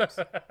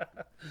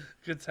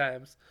 Good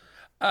times.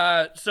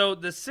 So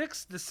the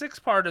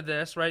sixth part of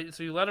this, right?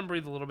 So you let them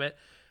breathe a little bit,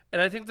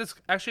 and I think this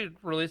actually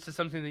relates to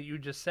something that you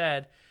just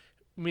said,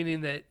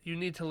 meaning that you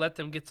need to let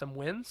them get some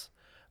wins.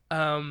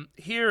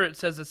 Here it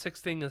says the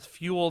sixth thing is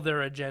fuel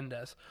their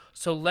agendas.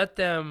 So let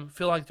them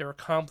feel like they're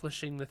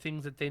accomplishing the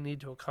things that they need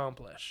to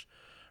accomplish.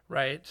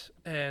 right,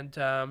 and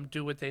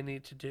do what they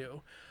need to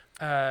do.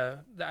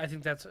 I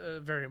think that's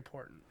very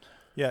important.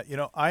 Yeah,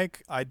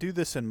 I do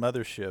this in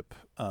Mothership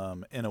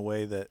in a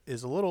way that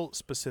is a little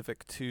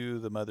specific to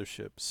the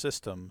Mothership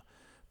system,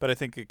 but I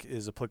think it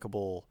is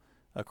applicable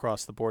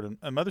across the board. In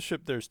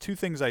Mothership, there's two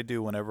things I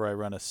do whenever I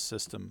run a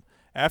system.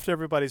 After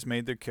everybody's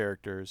made their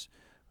characters,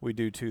 we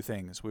do two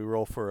things. We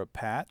roll for a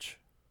patch,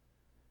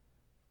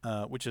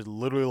 which is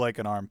literally like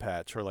an arm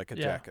patch or like a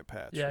jacket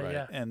patch, right?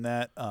 Yeah. And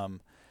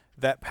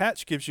that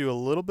patch gives you a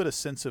little bit of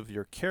sense of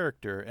your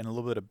character and a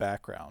little bit of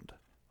background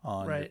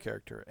on your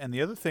character. And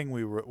the other thing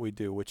we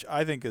do, which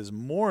I think is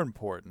more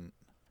important,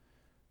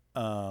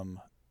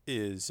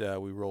 is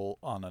we roll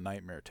on a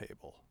nightmare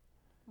table.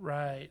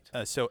 Right.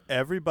 So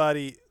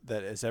everybody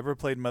that has ever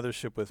played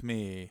Mothership with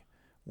me,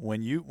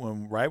 when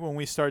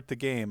we start the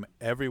game,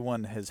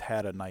 everyone has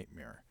had a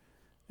nightmare,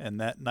 and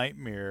that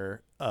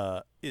nightmare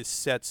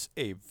sets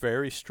a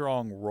very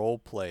strong role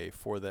play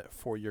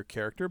for your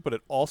character, but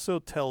it also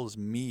tells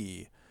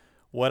me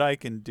what I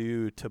can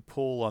do to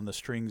pull on the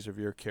strings of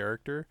your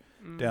character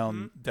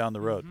down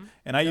the road.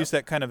 And I use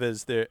that kind of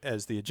as the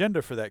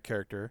agenda for that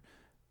character.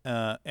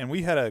 And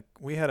we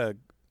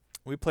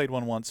played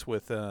one once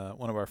with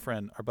one of our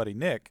buddy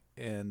Nick,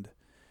 and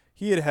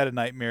he had a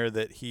nightmare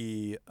that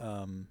he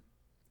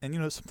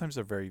and sometimes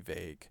they're very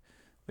vague.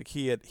 Like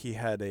he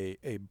had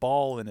a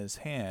ball in his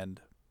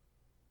hand,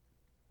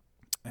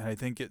 and I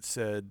think it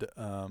said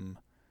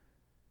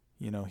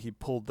he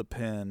pulled the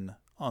pin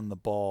on the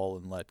ball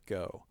and let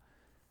go.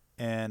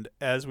 And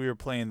as we were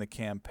playing the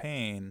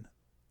campaign,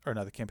 or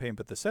not the campaign,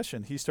 but the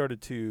session, he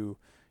started to,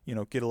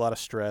 get a lot of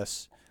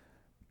stress.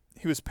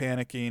 He was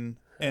panicking,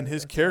 and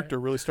his character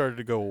really started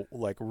to go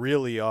like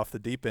really off the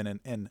deep end.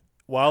 And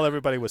while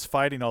everybody was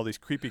fighting all these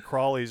creepy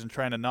crawlies and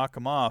trying to knock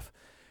him off,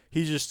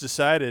 he just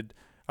decided,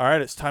 all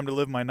right, it's time to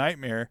live my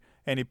nightmare.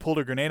 And he pulled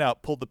a grenade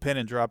out, pulled the pin,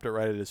 and dropped it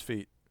right at his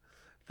feet.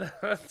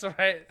 That's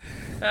right.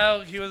 Oh,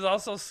 he was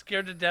also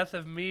scared to death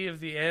of me, of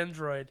the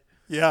android.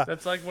 Yeah.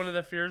 That's like one of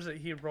the fears that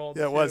he rolled.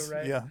 Yeah, it too, was.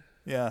 Right?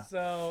 Yeah.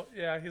 So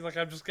he's like,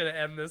 I'm just gonna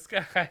end this,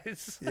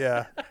 guys.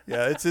 Yeah.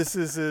 This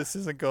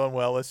isn't going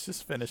well. Let's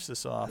just finish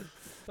this off.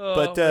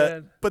 Oh,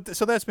 man.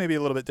 So that's maybe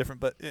a little bit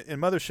different. But in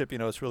Mothership,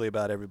 it's really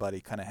about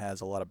everybody kind of has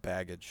a lot of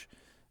baggage,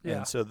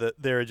 and so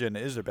their agenda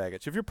is their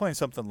baggage. If you're playing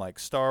something like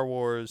Star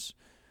Wars,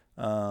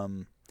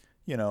 or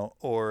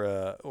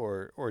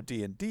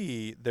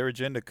D&D, their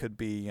agenda could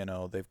be,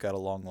 they've got a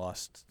long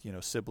lost,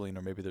 sibling,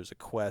 or maybe there's a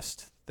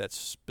quest that's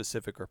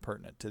specific or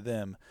pertinent to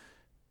them.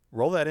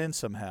 Roll that in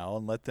somehow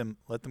and let them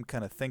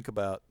kind of think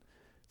about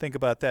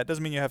that.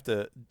 Doesn't mean you have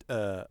to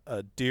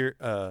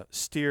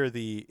steer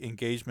the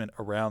engagement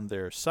around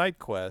their side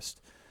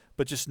quest,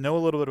 but just know a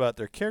little bit about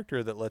their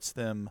character that lets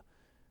them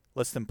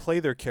play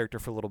their character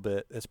for a little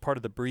bit as part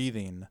of the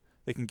breathing.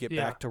 They can get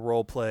back to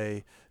role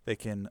play. They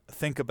can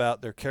think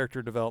about their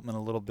character development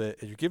a little bit.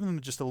 You're giving them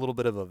just a little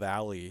bit of a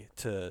valley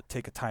to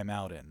take a time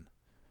out in.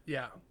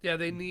 Yeah,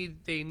 they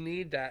need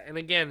that. And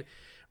again,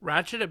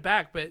 ratchet it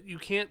back, but you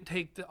can't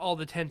take all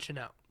the tension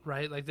out,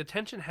 right? Like the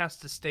tension has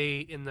to stay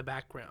in the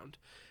background,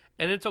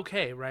 and it's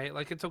okay, right?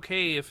 Like it's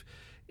okay if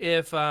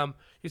you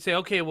say,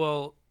 okay,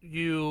 well,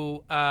 the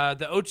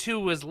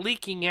O2 was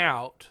leaking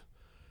out,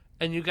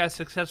 and you guys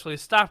successfully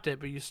stopped it,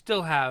 but you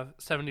still have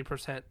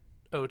 70%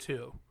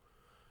 O2.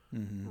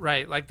 Mm-hmm.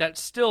 Right, like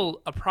that's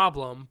still a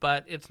problem,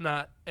 but it's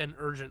not an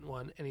urgent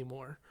one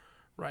anymore,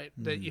 right?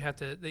 Mm-hmm. that you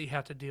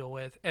have to deal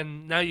with,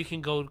 and now you can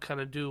go kind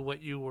of do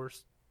what you were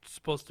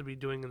supposed to be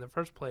doing in the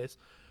first place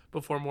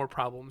before more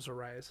problems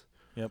arise.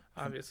 Yep,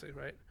 obviously,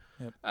 right?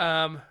 Yep.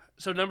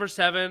 So number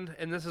 7,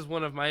 and this is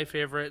one of my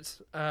favorites,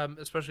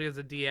 especially as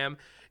a DM.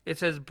 It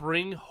says,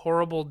 "Bring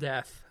horrible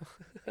death."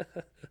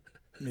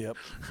 Yep.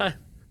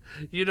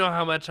 You know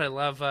how much I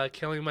love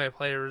killing my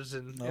players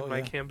in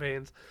my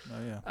campaigns.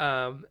 Oh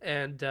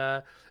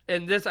yeah.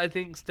 And this, I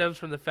think, stems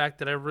from the fact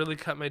that I really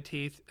cut my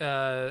teeth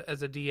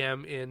as a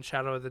DM in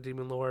Shadow of the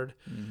Demon Lord,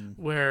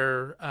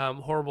 where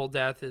horrible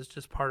death is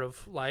just part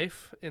of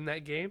life in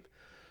that game,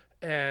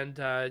 and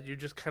you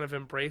just kind of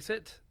embrace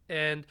it.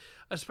 And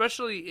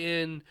especially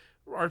in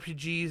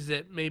RPGs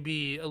that may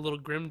be a little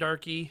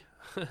grimdarky,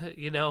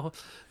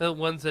 the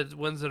ones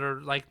that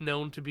are like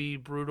known to be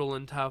brutal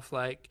and tough,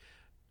 like.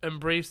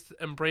 Embrace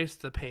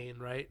the pain,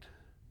 right?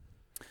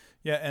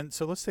 Yeah, and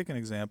so let's take an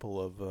example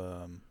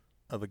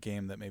of a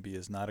game that maybe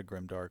is not a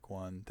grimdark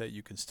one that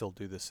you can still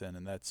do this in,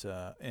 and that's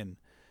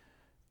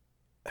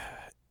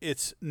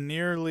it's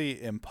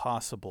nearly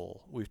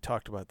impossible. We've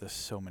talked about this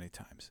so many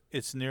times.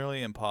 It's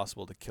nearly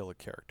impossible to kill a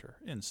character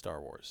in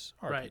Star Wars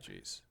RPGs.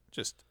 Right.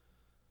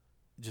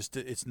 Just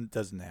it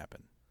doesn't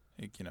happen.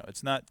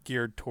 It's not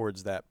geared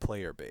towards that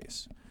player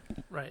base.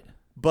 Right.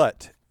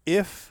 But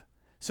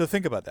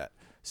think about that.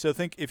 So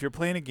think if you're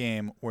playing a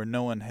game where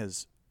no one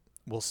has,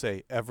 we'll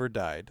say, ever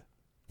died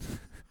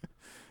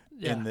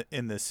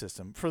in this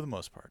system for the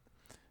most part,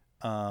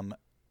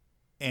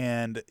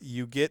 and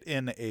you get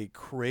in a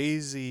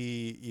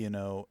crazy,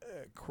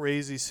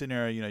 crazy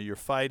scenario. You're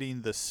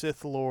fighting the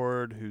Sith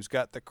Lord who's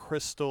got the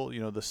crystal,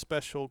 the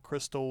special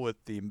crystal with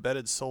the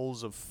embedded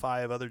souls of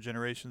 5 other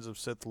generations of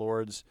Sith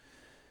Lords.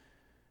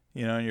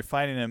 And you're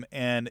fighting him,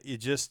 and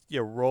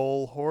you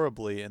roll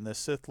horribly, and the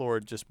Sith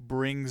Lord just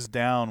brings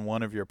down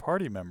one of your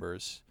party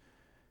members.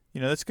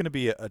 That's going to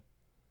be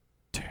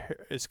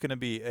it's going to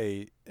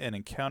be an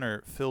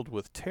encounter filled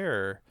with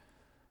terror.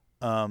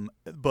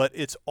 But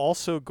it's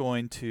also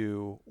going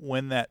to,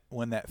 when that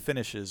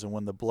finishes, and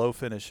when the blow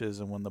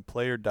finishes, and when the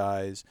player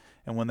dies,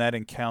 and when that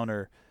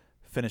encounter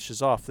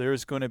finishes off, there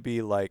is going to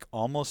be like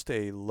almost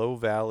a low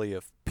valley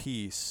of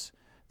peace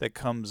that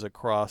comes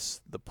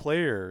across the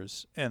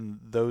players and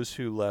those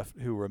who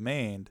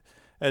remained,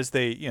 as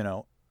they, in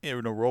a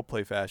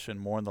roleplay fashion,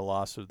 mourn the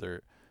loss of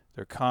their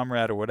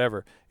comrade or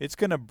whatever. It's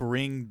going to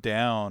bring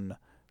down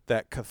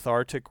that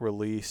cathartic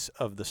release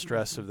of the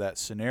stress of that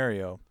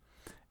scenario.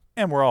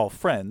 And we're all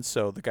friends,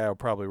 so the guy will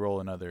probably roll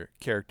another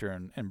character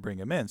and bring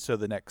him in. So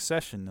the next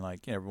session,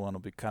 everyone will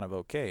be kind of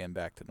okay and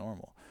back to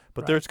normal.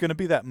 But there's going to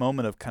be that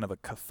moment of kind of a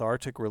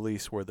cathartic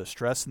release where the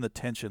stress and the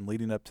tension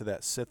leading up to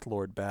that Sith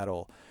Lord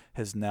battle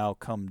has now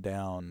come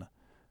down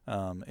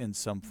in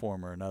some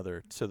form or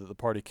another, so that the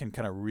party can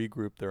kind of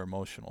regroup their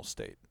emotional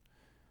state.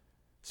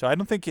 So I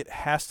don't think it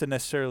has to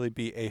necessarily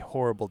be a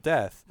horrible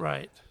death.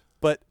 Right.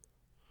 But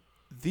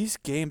these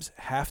games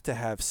have to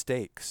have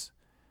stakes.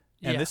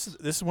 And Yes.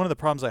 this is one of the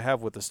problems I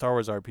have with the Star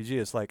Wars RPG.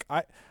 Is like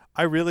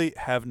I really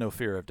have no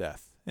fear of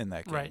death in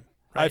that game. Right.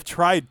 I've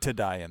tried to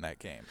die in that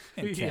game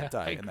and Yeah, can't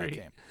die I in that agree.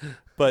 game.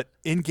 But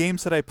in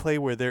games that I play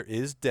where there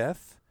is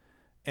death,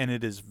 and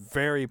it is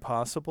very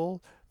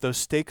possible, those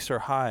stakes are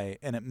high,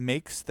 and it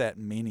makes that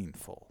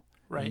meaningful.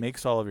 Right. It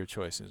makes all of your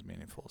choices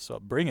meaningful. So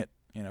bring it.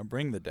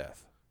 Bring the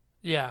death.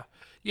 Yeah,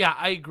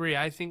 I agree.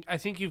 I think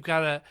you've got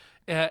to.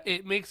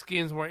 It makes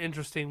games more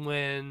interesting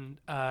when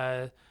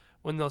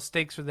those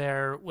stakes are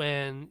there,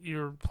 when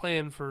you're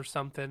playing for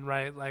something,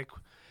 right? Like,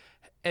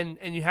 and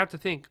you have to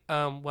think,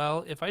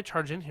 well, if I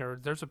charge in here,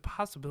 there's a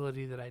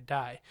possibility that I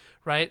die,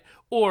 right?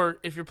 Or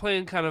if you're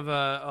playing kind of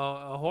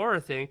a horror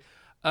thing,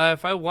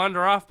 if I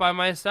wander off by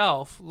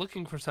myself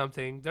looking for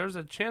something, there's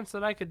a chance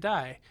that I could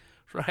die.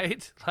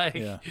 Right?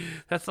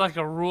 That's like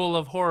a rule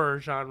of horror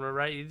genre,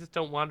 right? You just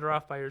don't wander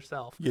off by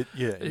yourself. You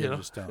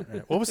just don't.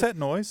 Right. What was that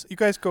noise? You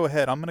guys go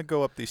ahead. I'm going to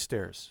go up these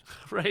stairs.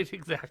 Right,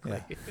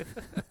 exactly.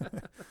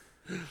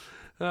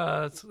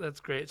 Yeah. That's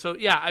great. So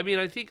yeah, I mean,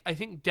 I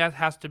think death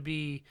has to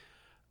be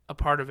a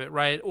part of it,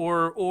 right?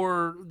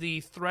 Or the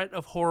threat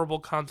of horrible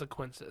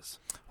consequences.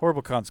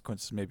 Horrible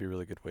consequences may be a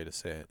really good way to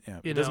say it. Yeah,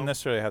 it doesn't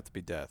necessarily have to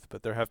be death,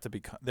 but there have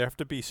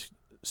to be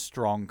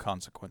strong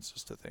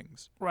consequences to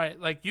things. Right,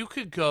 like you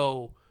could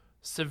go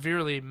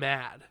severely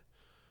mad,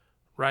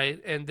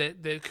 right? And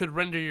that could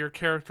render your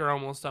character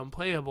almost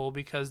unplayable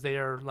because they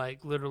are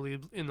like literally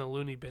in the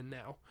loony bin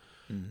now.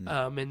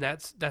 Mm-hmm. And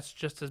that's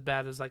just as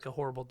bad as like a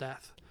horrible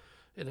death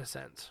in a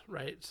sense,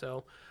 right?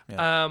 So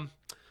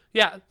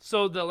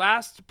so the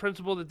last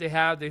principle that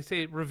they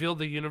say reveal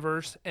the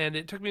universe, and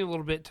it took me a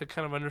little bit to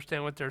kind of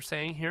understand what they're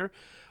saying here.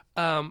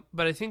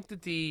 But I think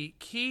that the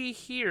key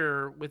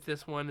here with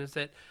this one is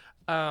that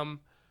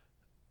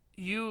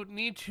you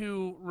need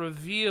to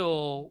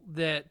reveal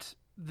that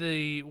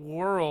the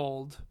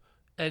world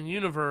and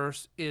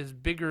universe is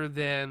bigger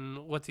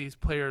than what these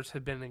players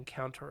have been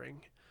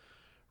encountering,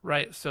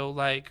 right? So,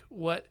 like,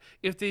 what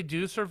if they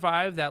do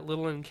survive that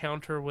little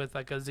encounter with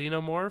like a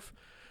xenomorph,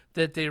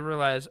 that they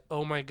realize,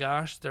 oh my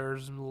gosh,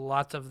 there's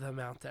lots of them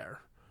out there.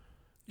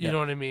 You know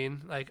what I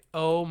mean? Like,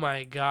 oh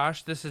my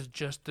gosh, this is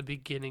just the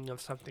beginning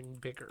of something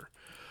bigger.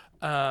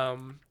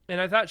 And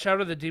I thought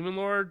Shadow of the Demon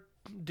Lord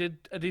did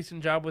a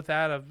decent job with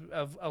that,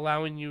 of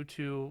allowing you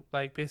to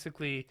like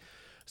basically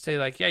say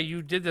like, yeah,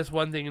 you did this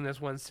one thing in this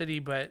one city,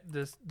 but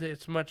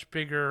it's much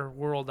bigger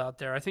world out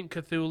there. I think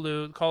Call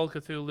of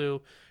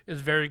Cthulhu is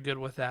very good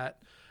with that,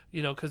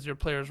 because your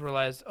players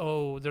realize,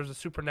 oh, there's a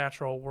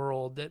supernatural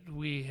world that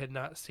we had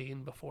not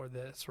seen before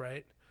this,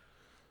 right?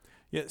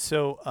 Yeah.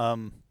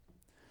 So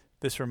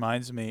this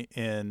reminds me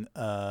in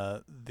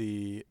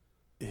the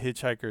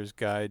Hitchhiker's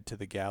Guide to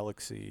the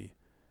Galaxy.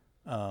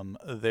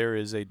 There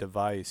is a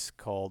device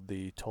called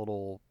the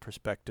Total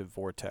Perspective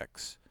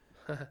Vortex.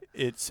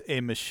 It's a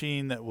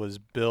machine that was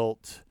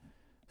built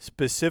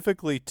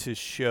specifically to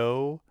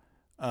show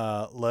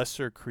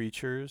lesser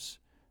creatures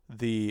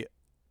the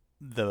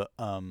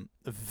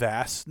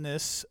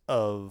vastness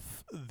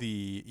of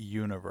the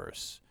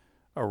universe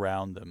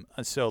around them.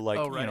 So,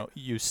 like,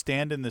 you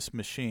stand in this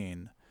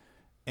machine,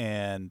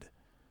 and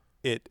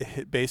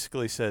it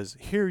basically says,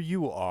 "Here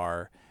you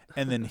are."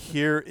 And then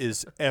here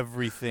is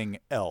everything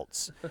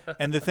else.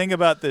 And the thing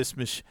about this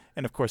machine,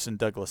 and of course in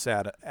Douglas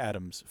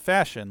Adams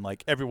fashion,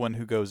 like everyone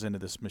who goes into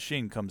this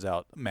machine comes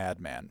out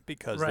madman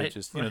because they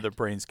just, their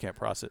brains can't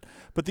process it.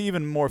 But the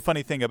even more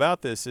funny thing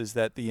about this is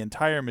that the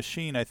entire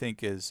machine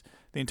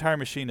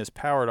is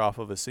powered off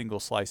of a single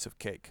slice of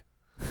cake.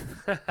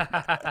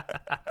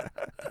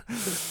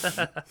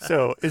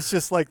 So it's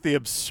just like the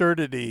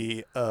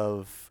absurdity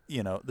of,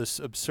 this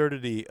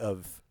absurdity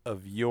of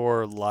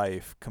your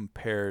life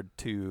compared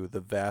to the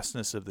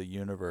vastness of the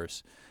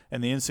universe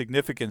and the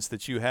insignificance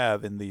that you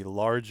have in the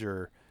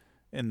larger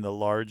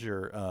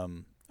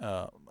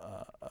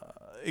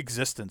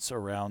existence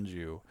around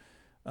you.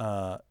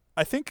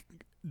 I think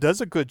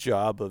does a good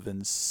job of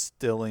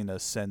instilling a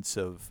sense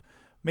of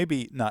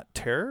maybe not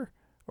terror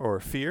or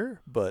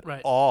fear, but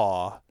Right.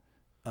 awe,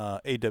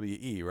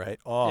 AWE, right?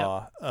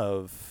 Awe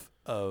of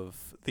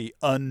the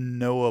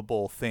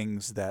unknowable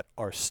things that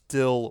are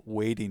still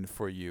waiting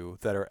for you,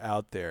 that are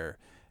out there,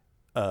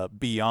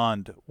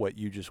 beyond what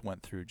you just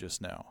went through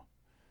just now.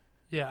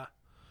 Yeah.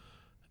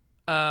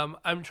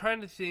 I'm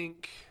trying to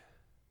think.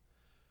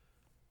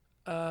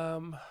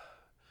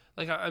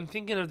 Like I'm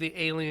thinking of the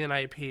Alien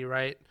IP,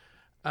 right?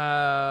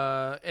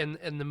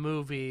 And the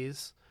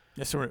movies.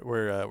 Yes, so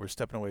we're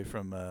stepping away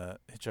from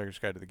Hitchhiker's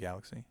Guide to the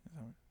Galaxy.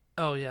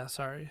 Oh yeah,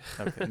 sorry.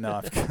 Okay,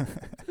 no,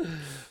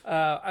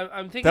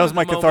 I'm thinking that was of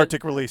my the moment-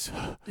 cathartic release.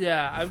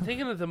 Yeah, I'm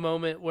thinking of the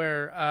moment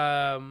where,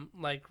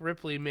 like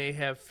Ripley may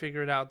have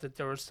figured out that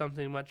there was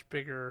something much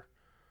bigger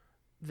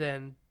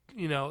than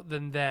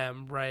than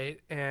them, right?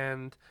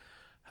 And,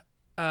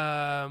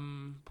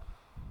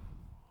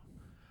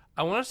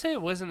 I want to say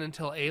it wasn't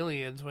until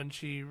Aliens when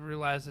she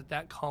realized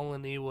that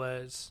colony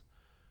was,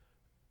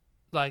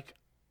 like,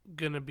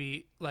 gonna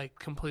be like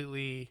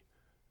completely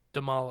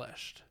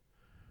demolished.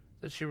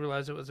 That she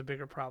realized it was a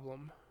bigger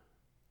problem.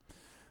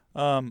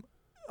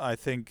 I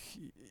think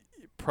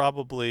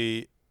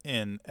probably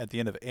at the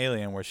end of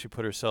Alien, where she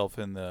put herself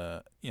in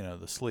the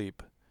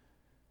sleep,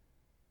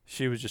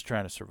 she was just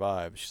trying to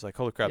survive. She's like,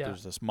 holy crap, Yeah.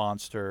 there's this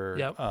monster.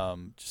 Yep.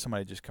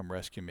 Somebody just come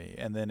rescue me.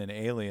 And then in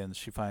Aliens,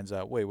 she finds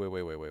out, wait.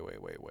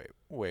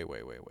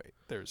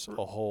 There's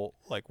a whole,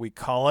 like, we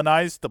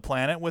colonized the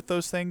planet with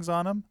those things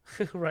on them.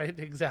 Right,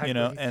 exactly.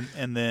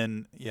 And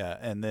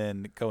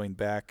then going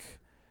back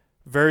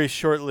very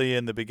shortly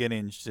in the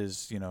beginning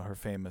is, her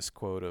famous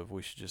quote of,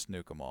 we should just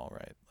nuke them all,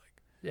 right?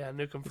 Yeah,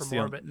 nuke them It's from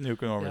orbit. Nuke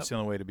them orbit. Yep. It's the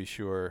only way to be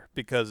sure,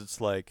 because it's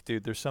like,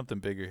 dude, there's something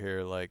bigger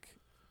here. Like,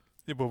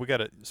 but we got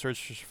to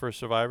search for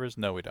survivors.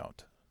 No, we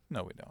don't.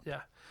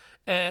 Yeah,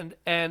 and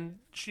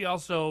she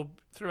also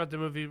throughout the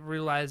movie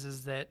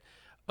realizes that,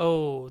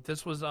 oh,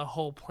 this was a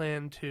whole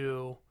plan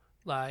to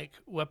like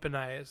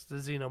weaponize the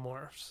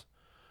xenomorphs,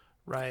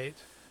 right?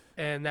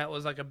 And that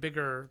was like a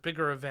bigger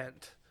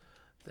event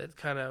that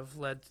kind of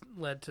led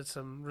to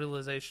some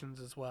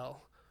realizations as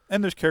well.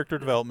 And there's character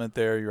development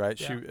there. You're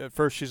right. Yeah. She at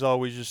first she's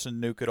always just a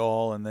nuke it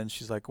all, and then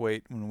she's like,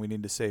 wait, when we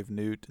need to save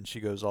Newt, and she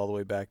goes all the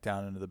way back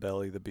down into the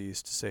belly of the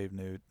beast to save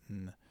Newt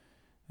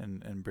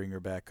and bring her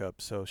back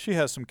up. So she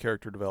has some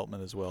character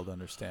development as well to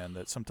understand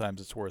that sometimes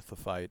it's worth the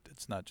fight.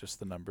 It's not just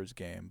the numbers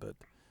game, but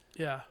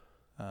Yeah,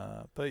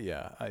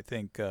 yeah, I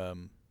think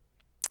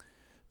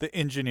the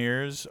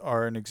engineers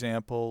are an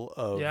example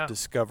of Yeah.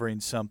 discovering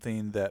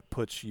something that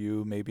puts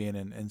you maybe in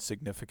an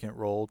insignificant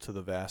role to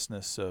the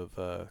vastness of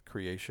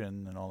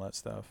creation and all that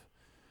stuff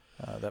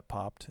that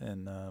popped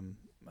in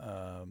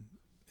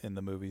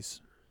the movies.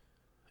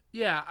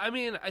 yeah. I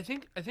mean, I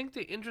think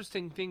the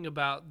interesting thing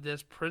about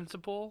this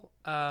principle,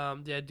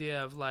 the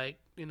idea of like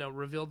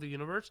reveal the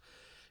universe,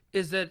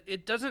 is that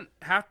it doesn't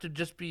have to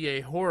just be a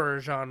horror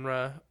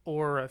genre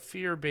or a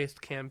fear-based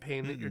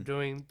campaign that you're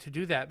doing to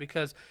do that.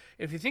 Because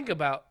if you think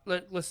about,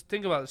 let's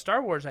think about the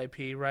Star Wars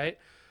IP, right?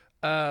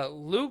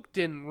 Luke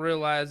didn't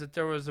realize that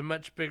there was a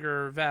much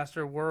bigger,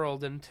 vaster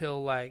world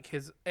until like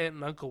his aunt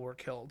and uncle were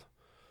killed,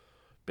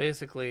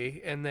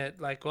 basically, and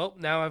that like, well,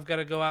 now I've got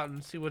to go out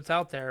and see what's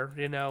out there,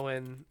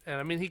 and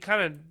I mean, he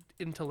kind of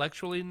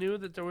intellectually knew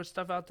that there was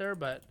stuff out there,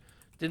 but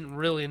didn't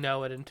really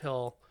know it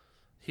until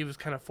he was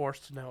kind of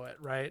forced to know it,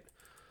 right?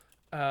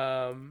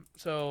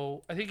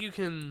 So I think you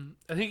can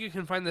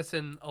find this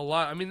in a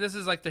lot. I mean, this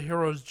is like the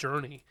hero's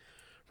journey,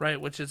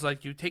 right? Which is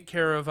like you take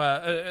care of.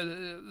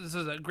 This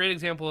is a great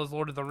example is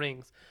Lord of the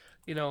Rings.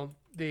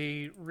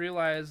 They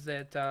realize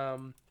that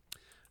the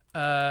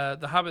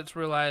hobbits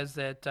realize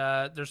that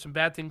there's some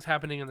bad things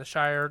happening in the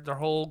Shire. Their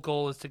whole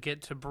goal is to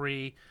get to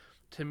Bree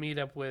to meet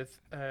up with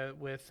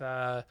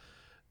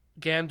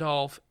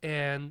Gandalf,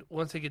 and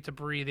once they get to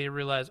Bree, they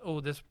realize,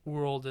 oh, this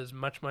world is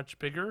much, much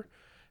bigger,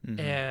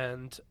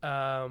 and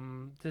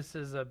this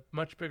is a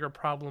much bigger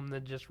problem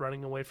than just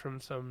running away from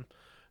some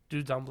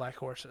dudes on black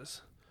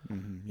horses,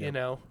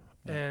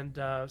 And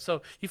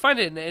so you find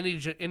it in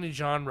any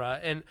genre,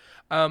 and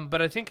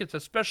but I think it's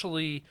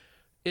especially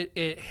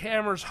it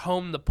hammers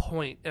home the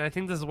point, and I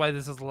think this is why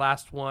this is the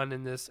last one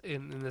in this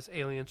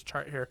Aliens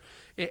chart here.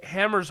 It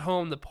hammers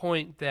home the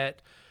point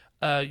that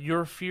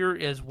your fear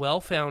is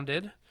well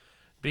founded,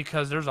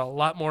 because there's a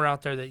lot more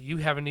out there that you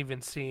haven't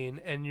even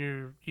seen, and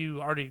you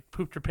already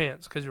pooped your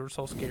pants because you were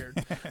so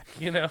scared,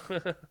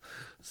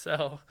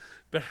 So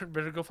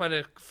better go find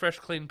a fresh,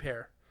 clean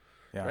pair,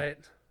 right?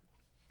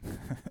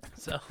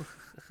 So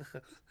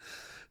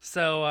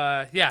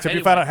yeah. Except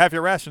you found out half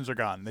your rations are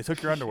gone. They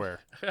took your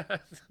underwear.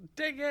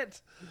 Dang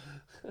it!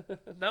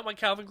 Not my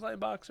Calvin Klein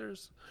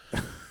boxers.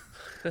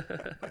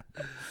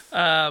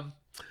 um,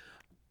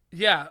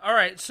 yeah. All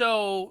right.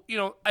 So,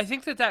 I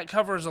think that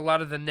covers a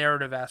lot of the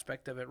narrative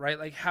aspect of it, right?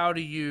 Like, how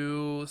do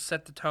you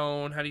set the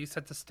tone? How do you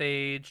set the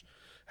stage?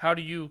 How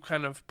do you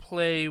kind of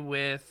play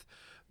with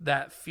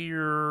that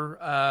fear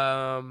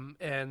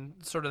and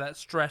sort of that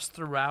stress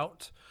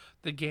throughout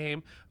the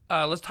game?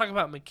 Let's talk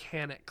about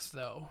mechanics,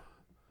 though.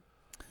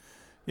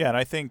 Yeah, and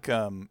I think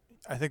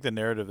the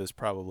narrative is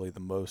probably the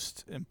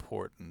most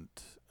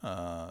important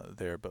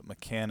there, but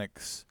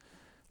mechanics,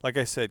 like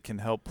I said, can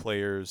help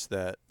players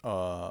that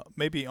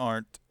maybe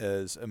aren't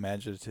as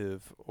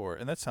imaginative,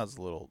 and that sounds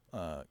a little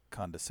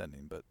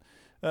condescending, but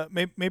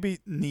maybe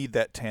need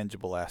that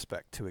tangible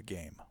aspect to a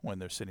game when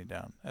they're sitting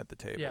down at the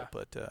table. Yeah.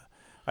 But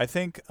I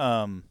think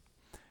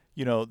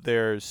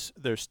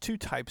there's two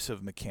types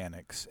of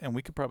mechanics, and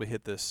we could probably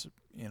hit this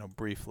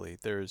briefly.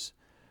 There's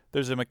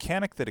a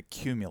mechanic that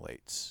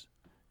accumulates.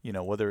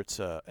 Whether it's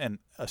a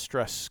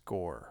stress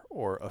score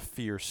or a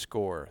fear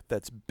score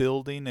that's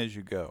building as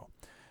you go.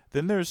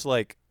 Then there's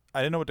I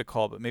didn't know what to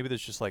call it, but maybe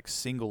there's just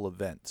single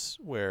events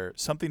where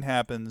something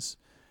happens,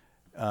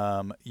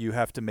 you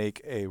have to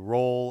make a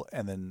roll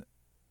and then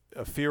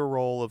a fear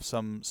roll of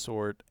some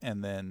sort,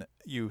 and then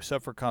you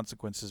suffer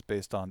consequences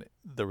based on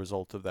the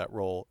result of that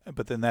roll.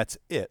 But then that's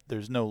it.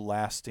 There's no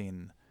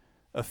lasting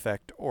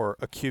effect or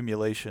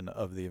accumulation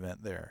of the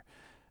event there.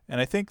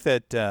 And I think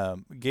that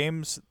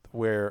games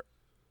where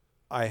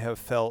I have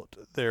felt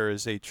there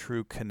is a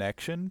true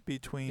connection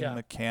between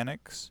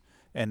mechanics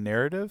and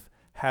narrative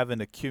have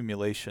an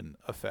accumulation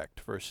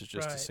effect versus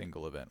just a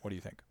single event. What do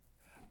you think?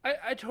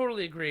 I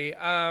totally agree.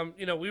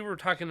 We were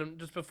talking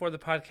just before the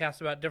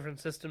podcast about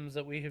different systems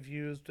that we have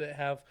used that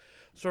have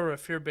sort of a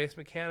fear-based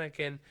mechanic,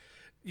 and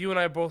you and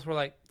I both were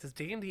like, does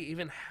D&D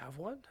even have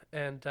one?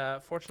 And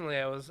fortunately,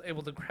 I was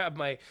able to grab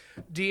my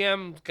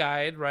DM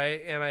guide,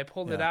 right, and I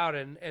pulled it out,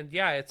 and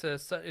it's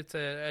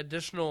a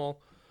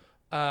additional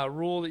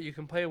rule that you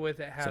can play with.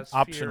 It has it's an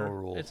optional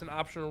rule. It's an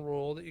optional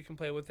rule that you can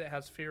play with that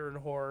has fear and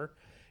horror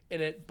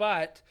in it.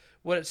 But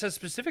what it says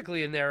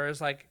specifically in there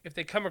is if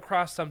they come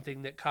across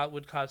something that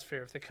would cause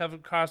fear, if they come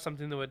across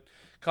something that would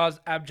cause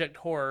abject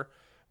horror,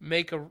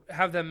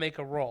 have them make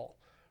a roll,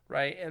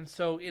 right? And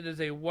so it is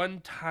a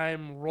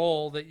one-time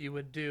roll that you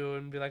would do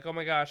and be like, oh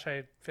my gosh,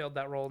 I failed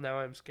that roll. Now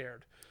I'm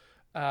scared.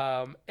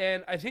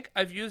 And I think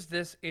I've used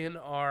this in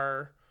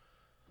our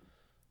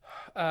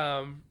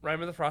Rime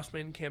of the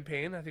Frostmaiden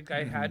campaign. I think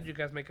I had you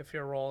guys make a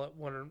fear roll at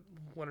one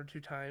or two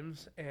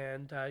times,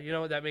 and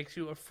that makes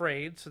you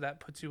afraid, so that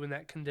puts you in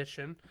that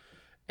condition,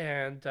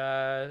 and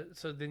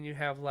so then you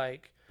have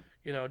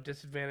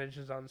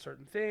disadvantages on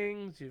certain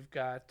things. You've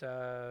got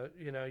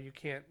you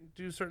can't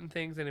do certain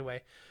things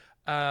anyway.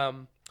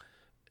 That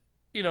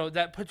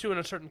puts you in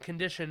a certain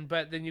condition,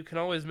 but then you can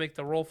always make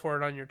the roll for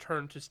it on your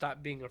turn to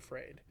stop being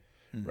afraid,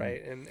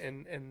 right?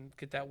 And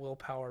get that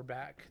willpower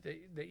back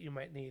that you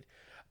might need.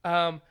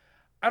 I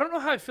don't know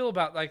how I feel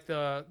about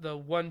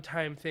the one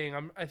time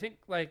thing. I think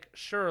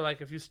sure,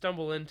 if you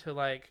stumble into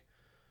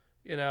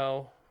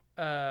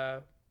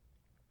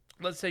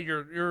let's say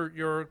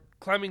you're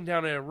climbing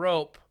down a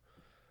rope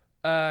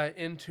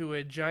into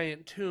a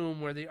giant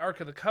tomb where the Ark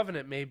of the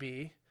Covenant may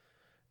be,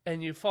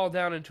 and you fall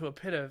down into a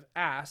pit of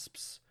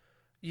asps.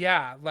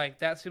 Yeah,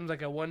 that seems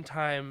like a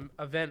one-time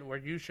event where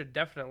you should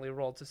definitely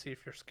roll to see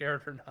if you're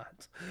scared or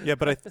not. Yeah,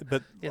 but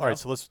all right.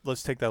 So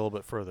let's take that a little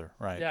bit further,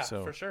 right? Yeah,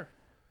 so for sure.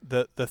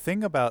 The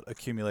thing about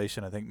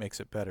accumulation, I think, makes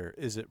it better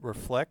is it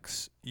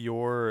reflects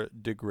your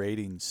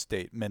degrading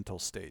mental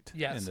state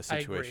in the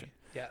situation. I agree.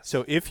 Yes.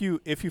 So if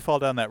you fall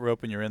down that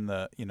rope and you're in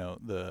the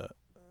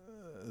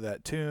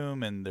that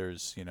tomb and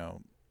there's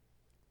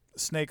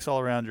snakes all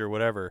around you or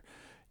whatever,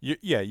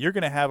 you're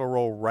going to have a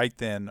roll right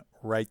then,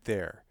 right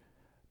there.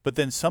 But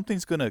then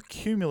something's going to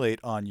accumulate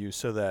on you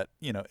so that,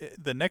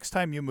 the next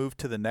time you move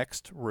to the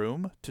next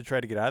room to try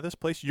to get out of this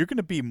place, you're going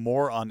to be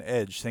more on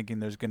edge thinking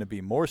there's going to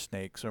be more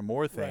snakes or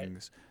more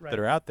things that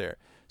are out there.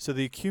 So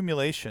the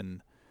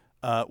accumulation,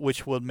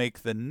 which will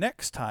make the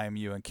next time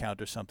you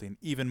encounter something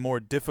even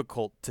more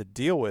difficult to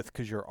deal with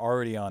because you're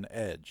already on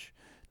edge.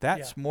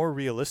 That's more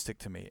realistic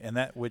to me, and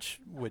that which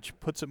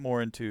puts it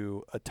more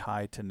into a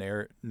tie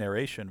to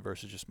narration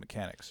versus just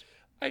mechanics.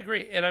 I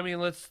agree, and I mean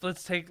let's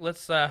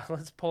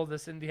pull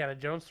this Indiana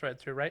Jones thread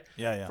through, right?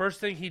 Yeah. First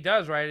thing he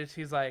does, right, is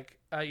he's like,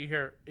 you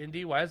hear,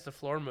 Indy, why is the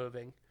floor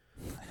moving,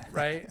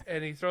 right?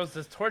 And he throws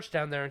this torch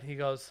down there, and he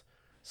goes,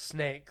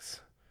 snakes.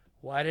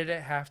 Why did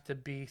it have to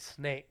be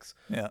snakes?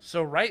 Yeah.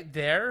 So right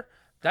there,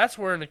 that's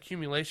where an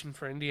accumulation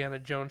for Indiana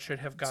Jones should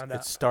have gone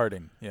up. It's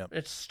starting. Yeah.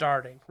 It's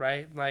starting,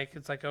 right?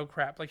 It's like, oh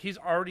crap! He's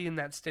already in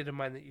that state of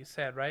mind that you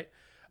said, right?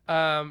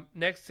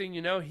 Next thing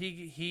you know,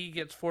 he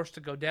gets forced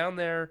to go down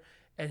there.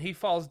 And he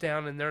falls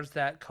down, and there's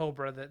that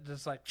cobra that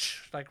just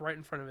right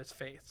in front of his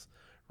face,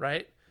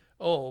 right?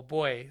 Oh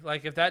boy,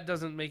 if that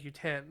doesn't make you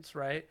tense,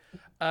 right?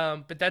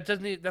 But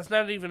that's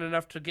not even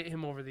enough to get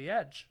him over the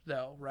edge,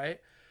 though,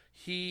 right?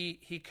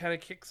 He kind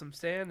of kicks some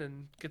sand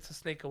and gets the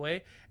snake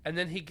away, and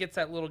then he gets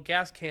that little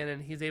gas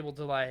cannon. He's able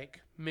to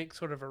make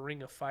sort of a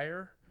ring of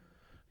fire,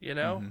 you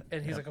know? Mhm,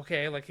 And he's yep. like,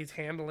 okay, like he's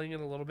handling it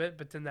a little bit,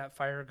 but then that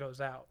fire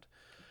goes out.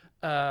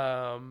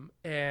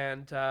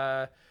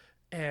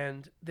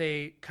 And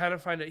they kind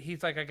of find it.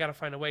 He's like, I got to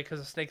find a way because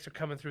the snakes are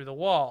coming through the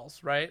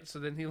walls, right? So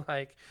then he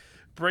like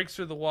breaks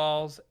through the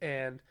walls,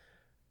 and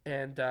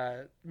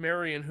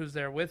Marion, who's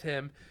there with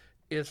him,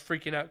 is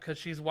freaking out because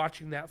she's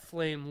watching that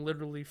flame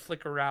literally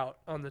flicker out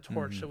on the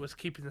torch that was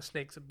keeping the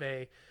snakes at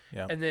bay.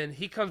 Yeah. And then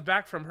he comes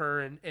back from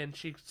her, and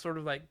she sort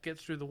of like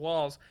gets through the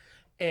walls.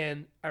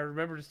 And I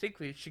remember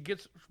distinctly, she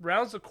gets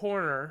rounds the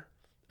corner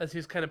as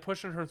he's kind of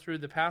pushing her through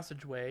the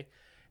passageway,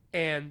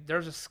 and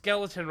there's a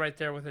skeleton right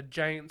there with a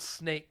giant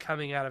snake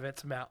coming out of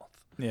its mouth.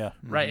 Yeah.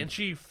 Right, mhm. and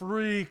she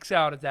freaks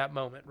out at that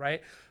moment,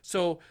 right?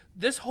 So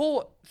this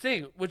whole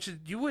thing, which is,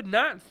 you would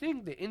not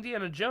think that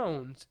Indiana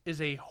Jones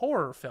is a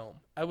horror film.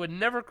 I would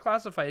never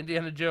classify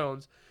Indiana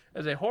Jones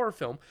as a horror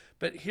film,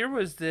 but here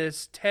was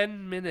this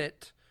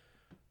 10-minute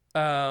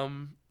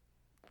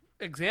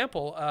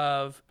example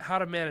of how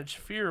to manage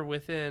fear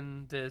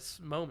within this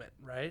moment,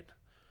 right?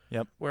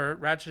 Yep. Where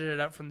it ratcheted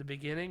up from the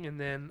beginning, and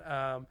then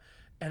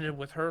ended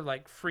with her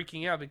like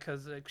freaking out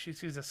because like she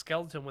sees a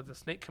skeleton with a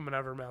snake coming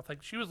out of her mouth.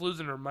 Like she was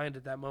losing her mind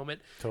at that moment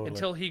Totally.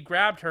 until he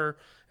grabbed her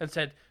and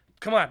said,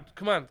 "Come on,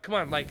 come on, come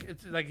on! Like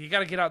it's like you got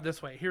to get out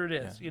this way. Here it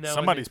is. You know." and they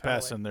Somebody's got away.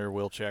 passing their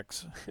will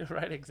checks.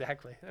 Right,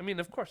 exactly. I mean,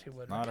 of course he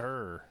would. Not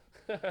her.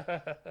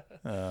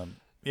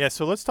 Yeah,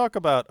 so let's talk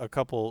about a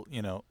couple,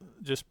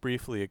 just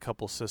briefly, a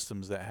couple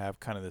systems that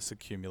have kind of this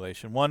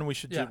accumulation. One, we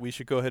should Yeah. we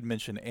should go ahead and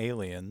mention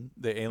Alien,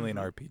 the Alien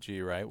Mhm.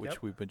 RPG, right, which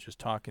Yep. we've been just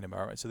talking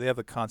about, right? So they have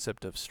the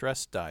concept of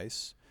stress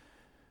dice,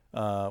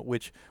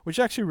 which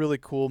actually really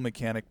cool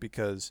mechanic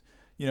because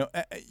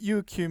you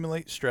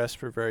accumulate stress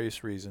for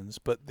various reasons,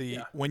 but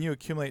Yeah. when you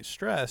accumulate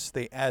stress,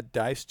 they add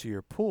dice to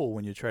your pool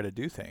when you try to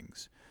do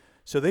things.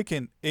 So it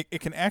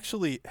can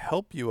actually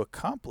help you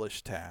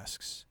accomplish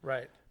tasks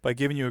Right. by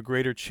giving you a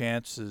greater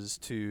chances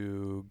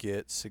to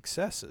get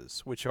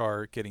successes, which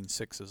are getting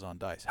 6s on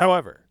dice.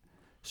 However,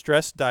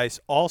 stress dice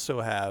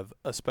also have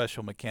a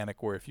special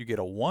mechanic where if you get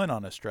a 1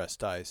 on a stress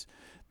dice,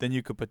 then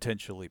you could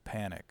potentially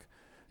panic.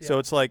 So Yeah.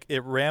 it's like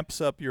it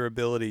ramps up your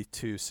ability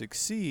to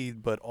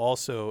succeed, but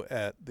also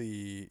at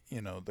the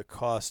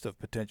cost of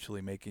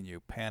potentially making you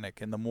panic.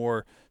 And the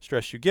more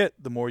stress you get,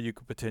 the more you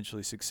could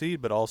potentially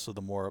succeed, but also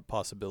the more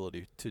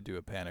possibility to do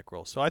a panic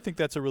roll. So I think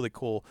that's a really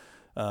cool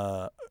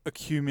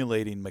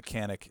accumulating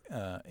mechanic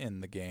in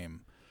the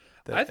game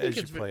that I think as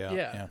you it's play out.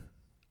 yeah.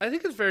 I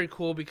think it's very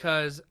cool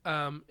because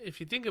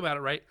if you think about it,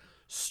 right,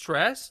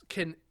 stress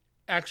can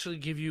actually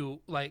give you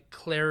like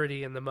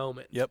clarity in the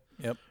moment. Yep,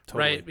 totally.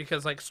 Right,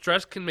 because like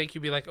stress can make you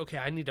be like, okay,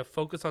 I need to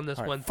focus on this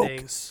All right, one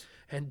focus.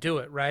 thing and do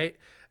it, right?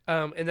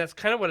 And that's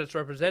kind of what it's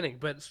representing.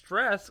 But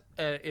stress,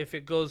 if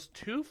it goes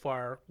too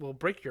far, will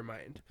break your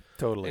mind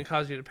Totally. and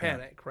cause you to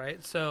panic,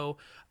 right? So,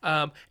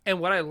 and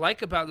what I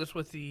like about this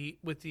with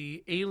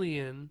the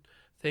alien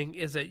thing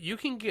is that you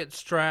can get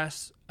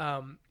stress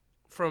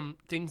from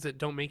things that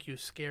don't make you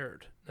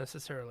scared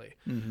necessarily,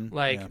 Mhm,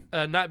 like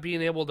yeah. not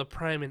being able to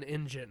prime an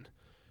engine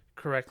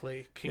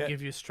correctly can Yeah.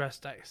 give you stress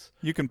dice.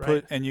 You can Right.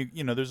 put, and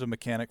there's a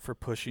mechanic for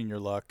pushing your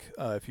luck.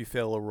 If you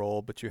fail a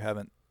roll, but you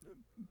haven't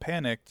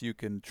panicked, you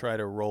can try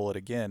to roll it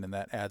again, and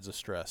that adds a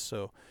stress.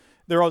 So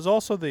there is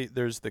also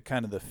there's the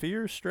kind of the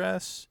fear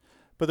stress,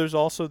 but there's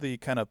also the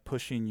kind of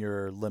pushing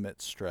your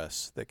limit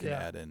stress that can Yeah.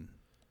 add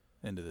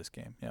into this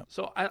game. Yeah.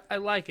 So I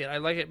like it. I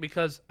like it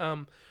because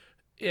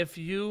if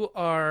you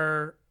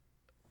are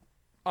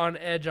on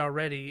edge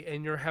already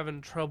and you're having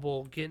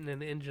trouble getting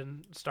an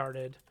engine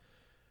started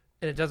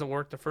and it doesn't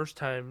work the first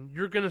time,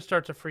 you're going to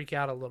start to freak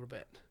out a little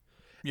bit.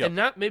 Yep. And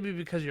not maybe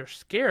because you're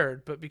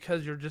scared, but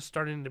because you're just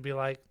starting to be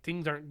like,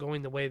 things aren't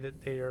going the way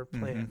that they are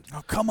planned.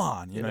 Oh, come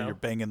on. You know? You're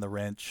banging the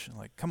wrench.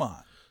 Like, come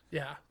on.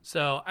 Yeah.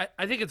 So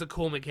I think it's a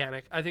cool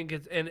mechanic. I think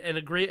it's and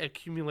a great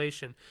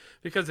accumulation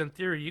because in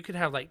theory you could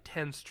have like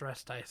 10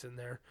 stress dice in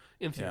there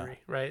in theory,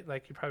 right?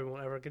 Like you probably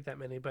won't ever get that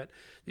many, but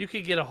you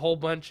could get a whole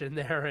bunch in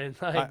there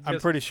and like I'm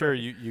just pretty sure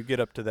you get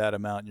up to that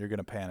amount, and you're going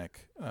to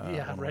panic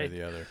Yeah, one way or right.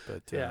 the other.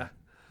 But Yeah.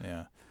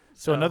 yeah.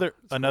 So it's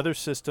another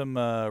system,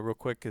 real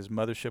quick, is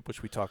Mothership,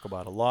 which we talk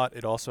about a lot.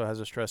 It also has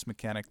a stress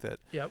mechanic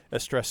Yep. a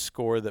stress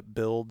score that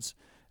builds,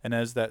 and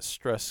as that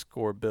stress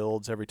score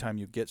builds, every time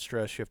you get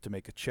stress, you have to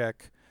make a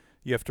check.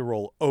 You have to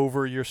roll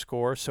over your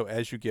score, so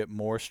as you get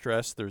more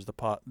stress, there's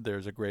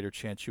a greater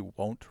chance you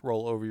won't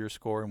roll over your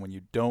score, and when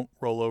you don't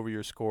roll over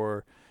your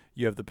score,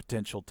 you have the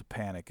potential to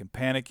panic. And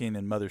panicking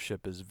in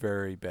Mothership is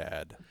very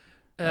bad.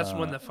 That's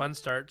when the fun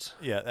starts.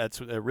 Yeah, it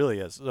really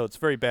is. So it's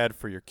very bad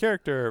for your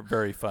character,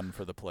 very fun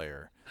for the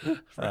player.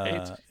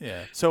 Right.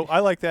 Yeah. So I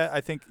like that. I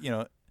think,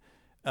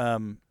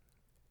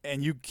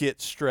 and you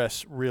get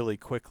stress really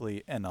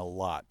quickly and a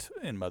lot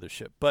in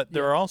Mothership. But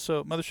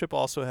Mothership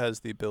also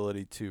has the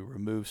ability to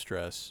remove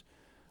stress,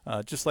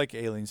 just like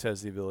Aliens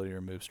has the ability to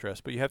remove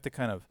stress. But you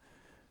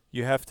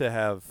have to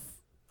have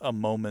a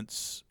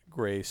moment's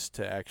grace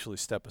to actually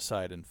step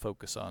aside and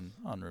focus on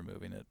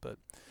removing it. But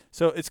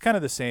so it's kind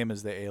of the same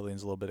as the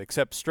Aliens a little bit,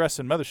 except stress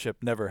in Mothership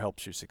never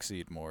helps you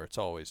succeed more. It's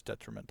always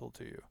detrimental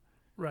to you.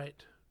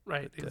 Right.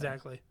 Right. But,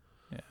 Exactly.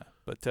 Yeah.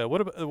 But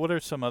what are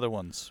some other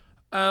ones?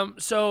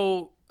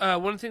 So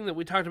one thing that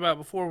we talked about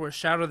before was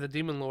Shadow of the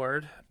Demon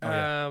Lord. Oh,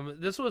 yeah.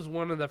 This was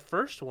one of the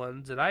first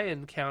ones that I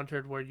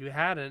encountered where you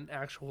had an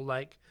actual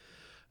like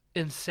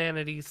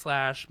insanity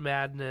 /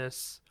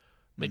 madness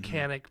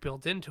mechanic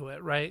built into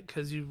it, right?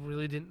 Because you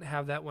really didn't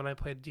have that when I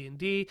played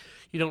D&D.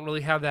 You don't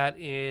really have that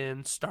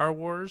in Star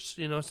Wars.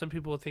 You know, some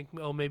people think,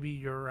 oh, maybe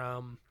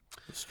you're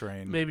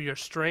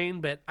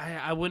strain, but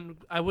I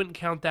wouldn't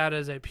count that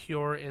as a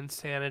pure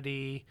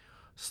insanity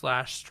 /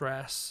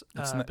 stress.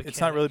 It's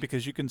not really,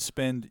 because you can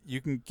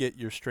get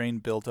your strain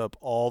built up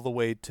all the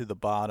way to the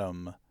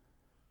bottom,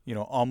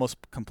 almost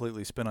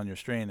completely spin on your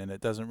strain, and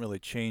it doesn't really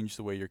change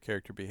the way your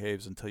character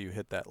behaves until you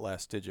hit that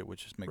last digit,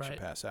 which just makes you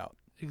pass out.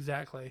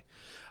 Exactly.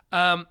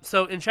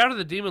 So in Shadow of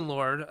the Demon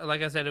Lord,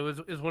 like I said, it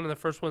was one of the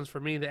first ones for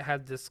me that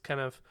had this kind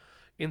of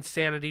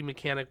insanity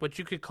mechanic, but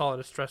you could call it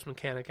a stress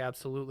mechanic,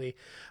 absolutely.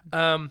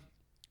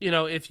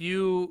 If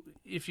you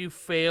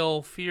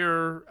fail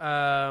fear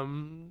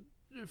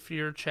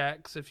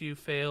checks, if you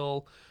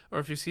fail or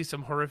if you see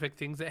some horrific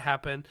things that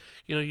happen,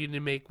 you need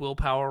to make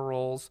willpower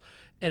rolls.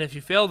 And if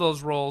you fail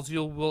those rolls,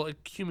 you will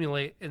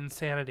accumulate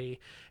insanity.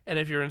 And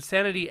if your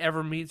insanity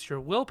ever meets your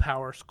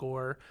willpower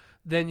score,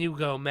 then you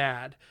go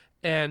mad.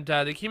 And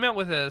they came out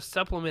with a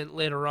supplement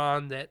later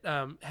on that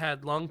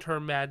had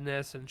long-term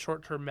madness and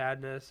short-term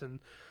madness.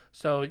 And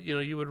so,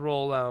 you would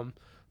roll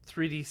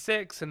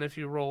 3d6, and if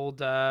you rolled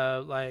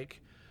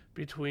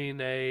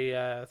between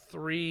a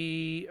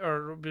 3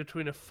 or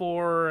between a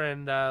 4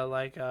 and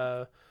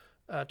a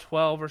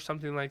 12 or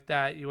something like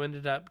that, you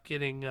ended up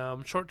getting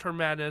short-term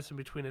madness, and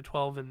between a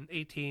 12 and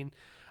 18,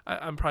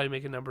 I'm probably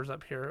making numbers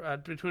up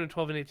here. Between a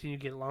 12 and 18, you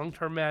get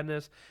long-term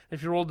madness.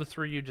 If you rolled a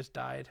 3, you just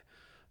died.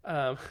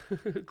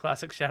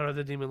 Classic Shadow of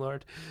the Demon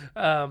Lord.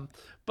 Then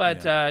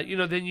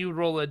you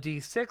roll a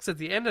d6 at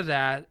the end of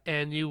that,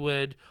 and you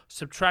would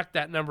subtract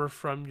that number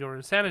from your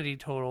insanity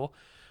total.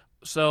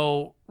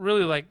 So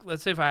really,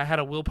 let's say if I had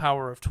a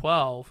willpower of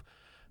 12,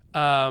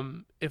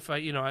 if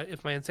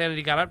my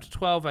insanity got up to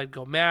 12, I'd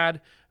go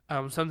mad.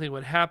 Something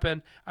would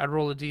happen. I'd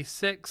roll a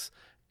d6,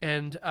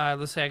 and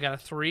let's say I got a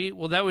 3.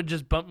 Well, that would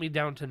just bump me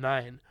down to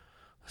 9.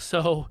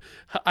 So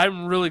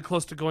I'm really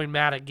close to going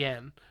mad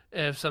again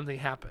if something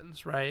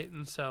happens, right?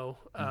 And so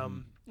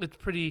it's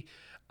pretty.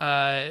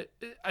 I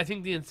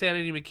think the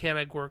insanity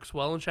mechanic works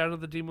well in Shadow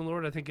of the Demon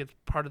Lord. I think it's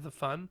part of the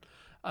fun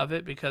of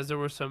it, because there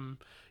were some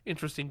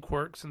interesting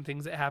quirks and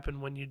things that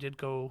happened when you did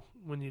go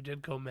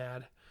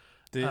mad.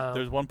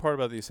 There's one part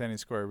about the insanity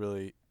score I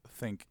really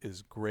think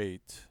is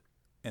great,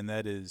 and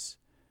that is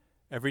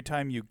every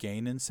time you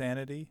gain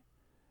insanity,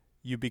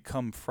 you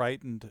become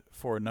frightened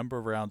for a number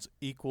of rounds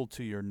equal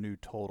to your new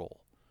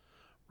total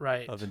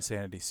of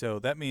insanity. So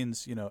that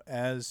means,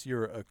 as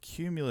you're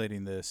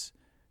accumulating this,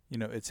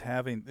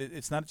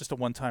 it's not just a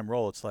one-time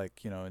roll. It's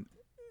like,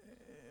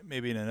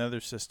 maybe in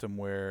another system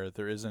where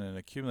there isn't an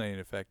accumulating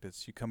effect,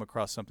 it's you come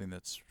across something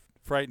that's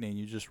frightening,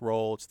 you just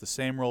roll. It's the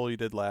same roll you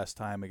did last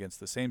time against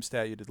the same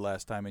stat you did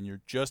last time, and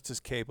you're just as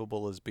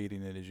capable as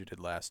beating it as you did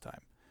last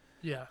time.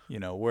 Yeah.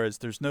 Whereas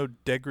there's no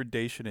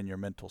degradation in your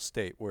mental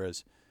state.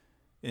 Whereas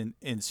in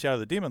Shadow of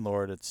the Demon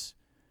Lord, it's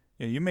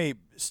you may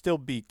still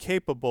be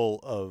capable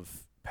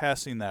of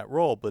passing that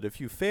roll, but if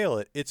you fail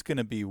it, it's going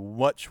to be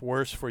much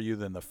worse for you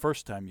than the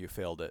first time you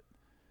failed it.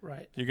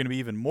 Right. You're going to be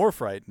even more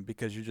frightened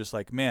because you're just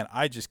like, man,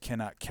 I just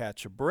cannot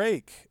catch a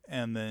break.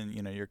 And then,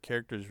 your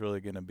character is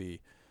really going to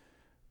be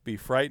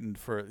frightened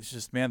it's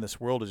just, man, this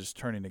world is just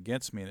turning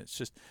against me. And it's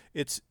just,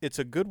 it's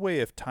a good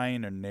way of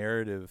tying a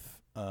narrative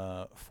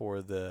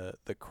for the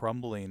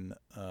crumbling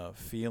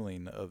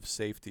feeling of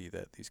safety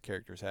that these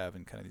characters have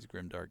in kind of these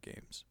grimdark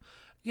games.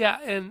 Yeah,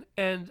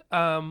 and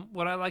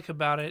what I like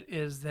about it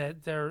is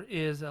that there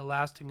is a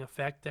lasting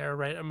effect there,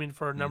 right? I mean,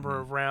 for a number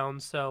of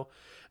rounds. So,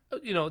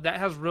 that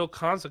has real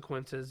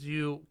consequences.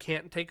 You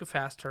can't take a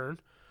fast turn,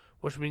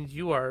 which means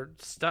you are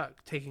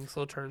stuck taking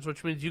slow turns,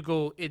 which means you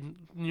go in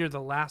near the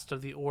last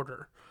of the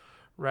order,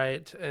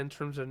 right? In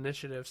terms of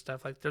initiative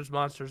stuff, like there's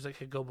monsters that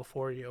could go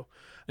before you.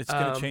 It's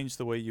going to change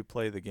the way you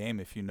play the game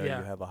if you know you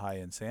have a high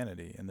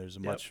insanity, and there's a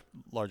much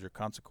larger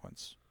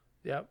consequence.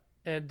 Yep.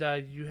 And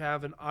you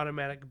have an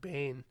automatic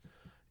bane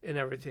in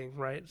everything,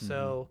 right? Mm-hmm.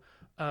 So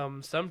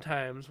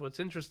sometimes what's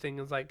interesting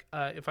is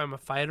if I'm a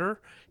fighter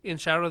in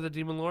Shadow of the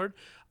Demon Lord,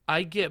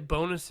 I get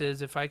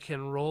bonuses if I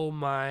can roll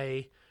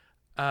my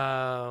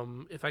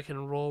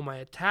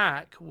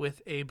attack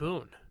with a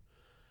boon.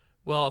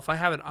 Well, if I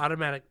have an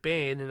automatic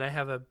bane and I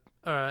have a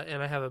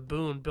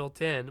boon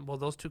built in, well,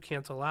 those two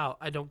cancel out.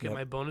 I don't get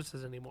my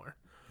bonuses anymore.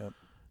 Yep.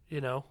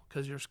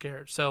 Because you're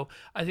scared. So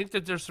I think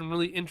that there's some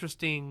really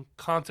interesting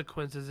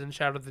consequences in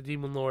Shadow of the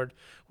Demon Lord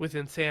with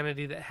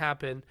insanity that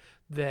happen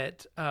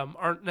that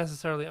aren't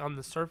necessarily on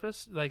the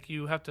surface. Like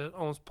you have to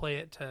almost play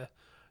it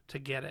to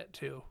get it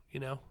too.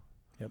 Yep.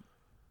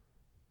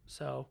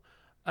 So,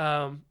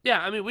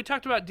 we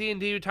talked about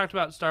D&D. We talked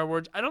about Star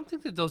Wars. I don't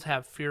think that those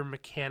have fear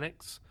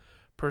mechanics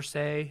per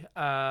se.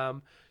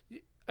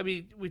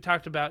 We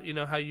talked about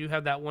how you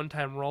have that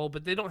one-time roll,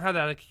 but they don't have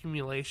that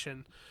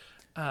accumulation.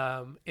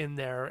 in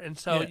there, and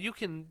so Yeah. you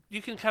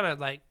can kind of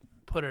like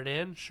put it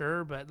in,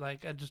 sure, but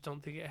like I just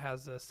don't think it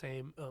has the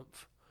same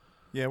oomph.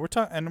 Yeah, we're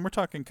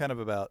talking kind of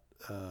about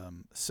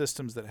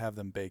systems that have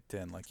them baked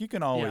in. Like you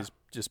can always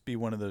just be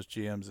one of those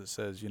GMs that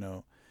says, you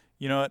know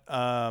what,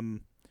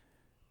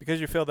 because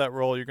you failed that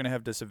roll, you're going to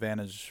have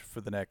disadvantage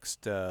for the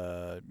next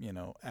hour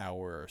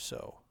or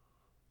so.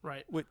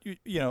 Right.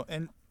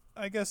 And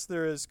I guess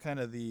there is kind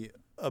of the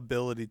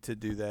ability to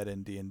do that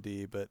in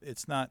D&D, but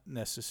it's not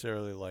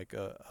necessarily like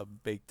a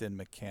baked-in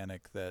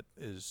mechanic that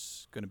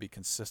is going to be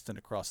consistent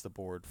across the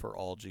board for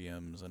all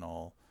GMs and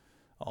all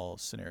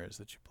scenarios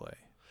that you play.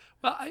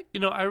 Well,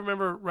 I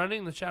remember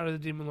running the Shadow of the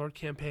Demon Lord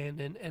campaign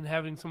and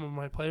having some of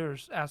my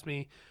players ask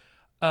me,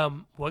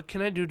 what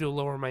can I do to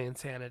lower my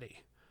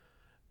insanity?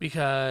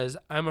 Because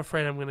I'm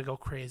afraid I'm going to go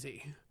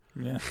crazy.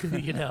 Yeah.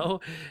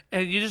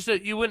 And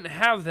you wouldn't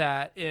have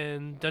that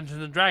in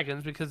Dungeons and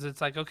Dragons because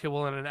it's like, okay,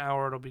 well, in an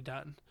hour it'll be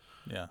done.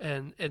 Yeah.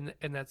 And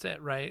that's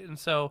it, right? And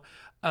so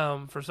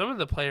for some of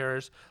the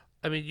players,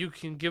 I mean, you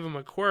can give them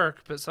a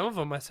quirk, but some of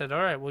them I said,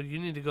 all right, well, you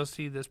need to go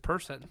see this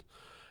person.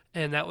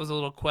 And that was a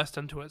little quest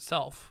unto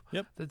itself.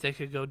 Yep. That they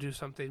could go do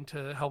something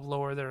to help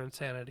lower their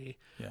insanity.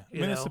 Yeah. I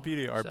mean, it's the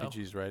beauty of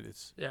RPGs, right?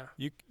 It's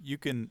you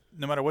can,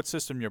 no matter what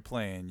system you're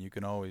playing, you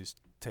can always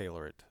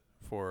tailor it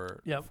for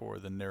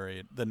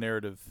the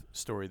narrative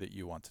story that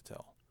you want to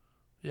tell.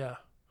 Yeah.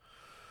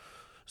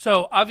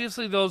 So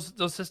obviously those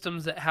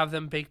systems that have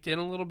them baked in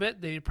a little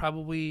bit, they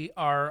probably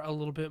are a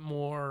little bit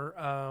more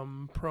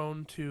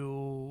prone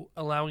to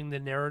allowing the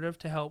narrative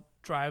to help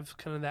drive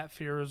kind of that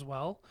fear as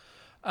well.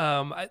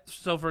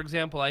 So for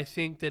example, I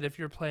think that if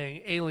you're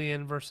playing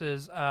Alien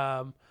versus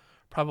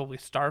probably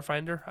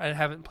Starfinder, I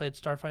haven't played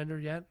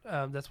Starfinder yet.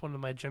 That's one of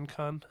my Gen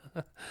Con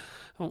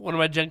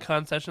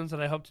sessions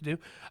that I hope to do.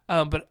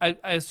 But I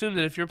assume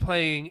that if you're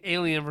playing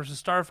Alien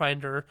versus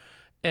Starfinder,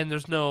 and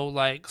there's no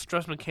like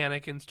stress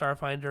mechanic in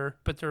Starfinder,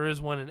 but there is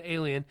one in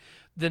Alien,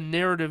 the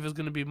narrative is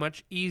going to be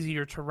much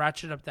easier to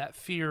ratchet up that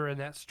fear and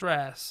that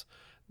stress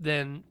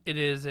than it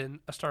is in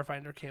a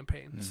Starfinder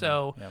campaign. Mm-hmm.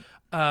 So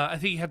I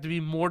think you have to be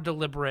more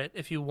deliberate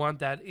if you want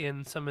that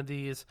in some of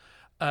these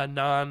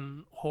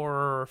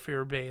non-horror or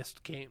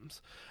fear-based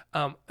games.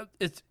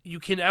 You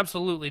can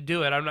absolutely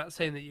do it. I'm not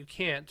saying that you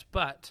can't,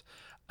 but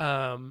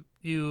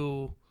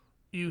you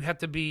have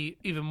to be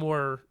even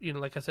more,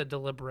 like I said,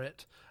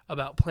 deliberate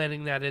about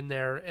planning that in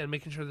there and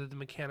making sure that the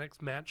mechanics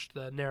match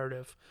the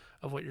narrative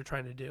of what you're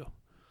trying to do.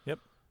 Yep.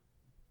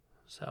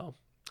 So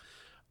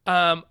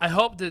I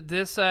hope that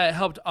this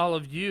helped all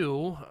of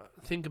you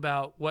think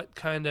about what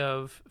kind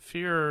of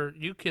fear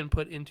you can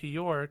put into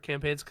your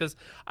campaigns, because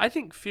I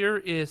think fear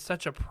is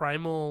such a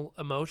primal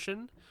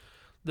emotion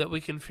that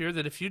we can fear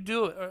that if you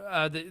do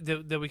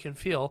it, that we can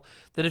feel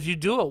that if you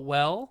do it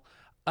well,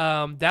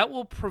 that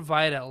will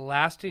provide a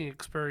lasting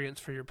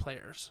experience for your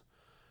players.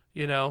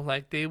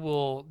 Like they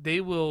will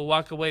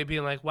walk away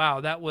being like,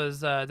 wow, that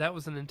was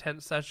an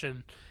intense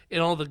session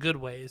in all the good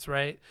ways,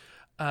 right?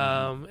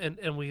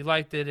 And we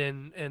liked it,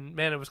 and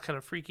man, it was kind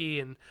of freaky,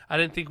 and I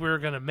didn't think we were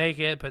going to make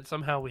it, but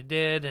somehow we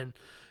did. And,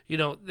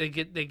 they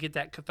get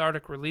that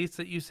cathartic release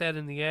that you said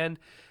in the end.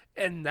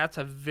 And that's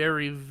a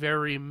very,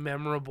 very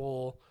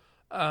memorable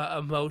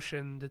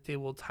emotion that they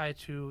will tie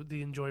to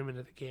the enjoyment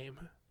of the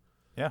game.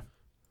 Yeah.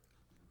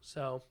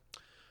 So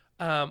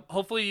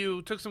hopefully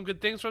you took some good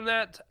things from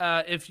that.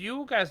 If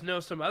you guys know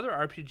some other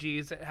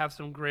RPGs that have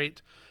some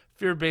great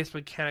fear-based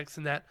mechanics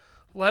in that,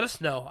 let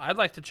us know. I'd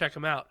like to check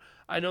them out.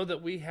 I know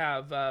that we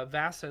have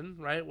Vaesen,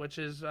 right, which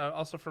is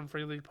also from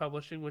Free League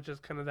Publishing, which is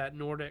kind of that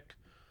Nordic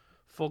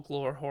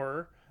folklore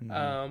horror.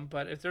 Mm-hmm.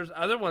 But if there's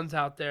other ones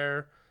out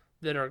there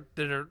that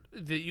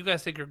you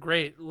guys think are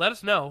great, let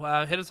us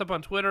know. Hit us up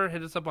on Twitter.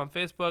 Hit us up on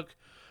Facebook.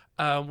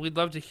 We'd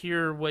love to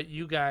hear what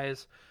you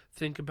guys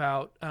think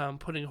about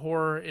putting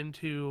horror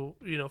into,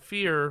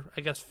 fear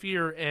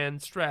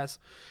and stress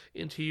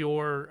into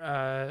your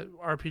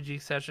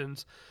RPG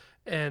sessions.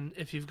 And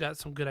if you've got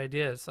some good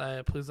ideas,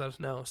 please let us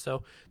know.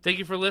 So thank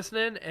you for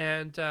listening,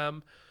 and,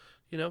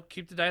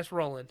 keep the dice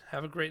rolling.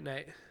 Have a great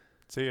night.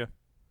 See ya.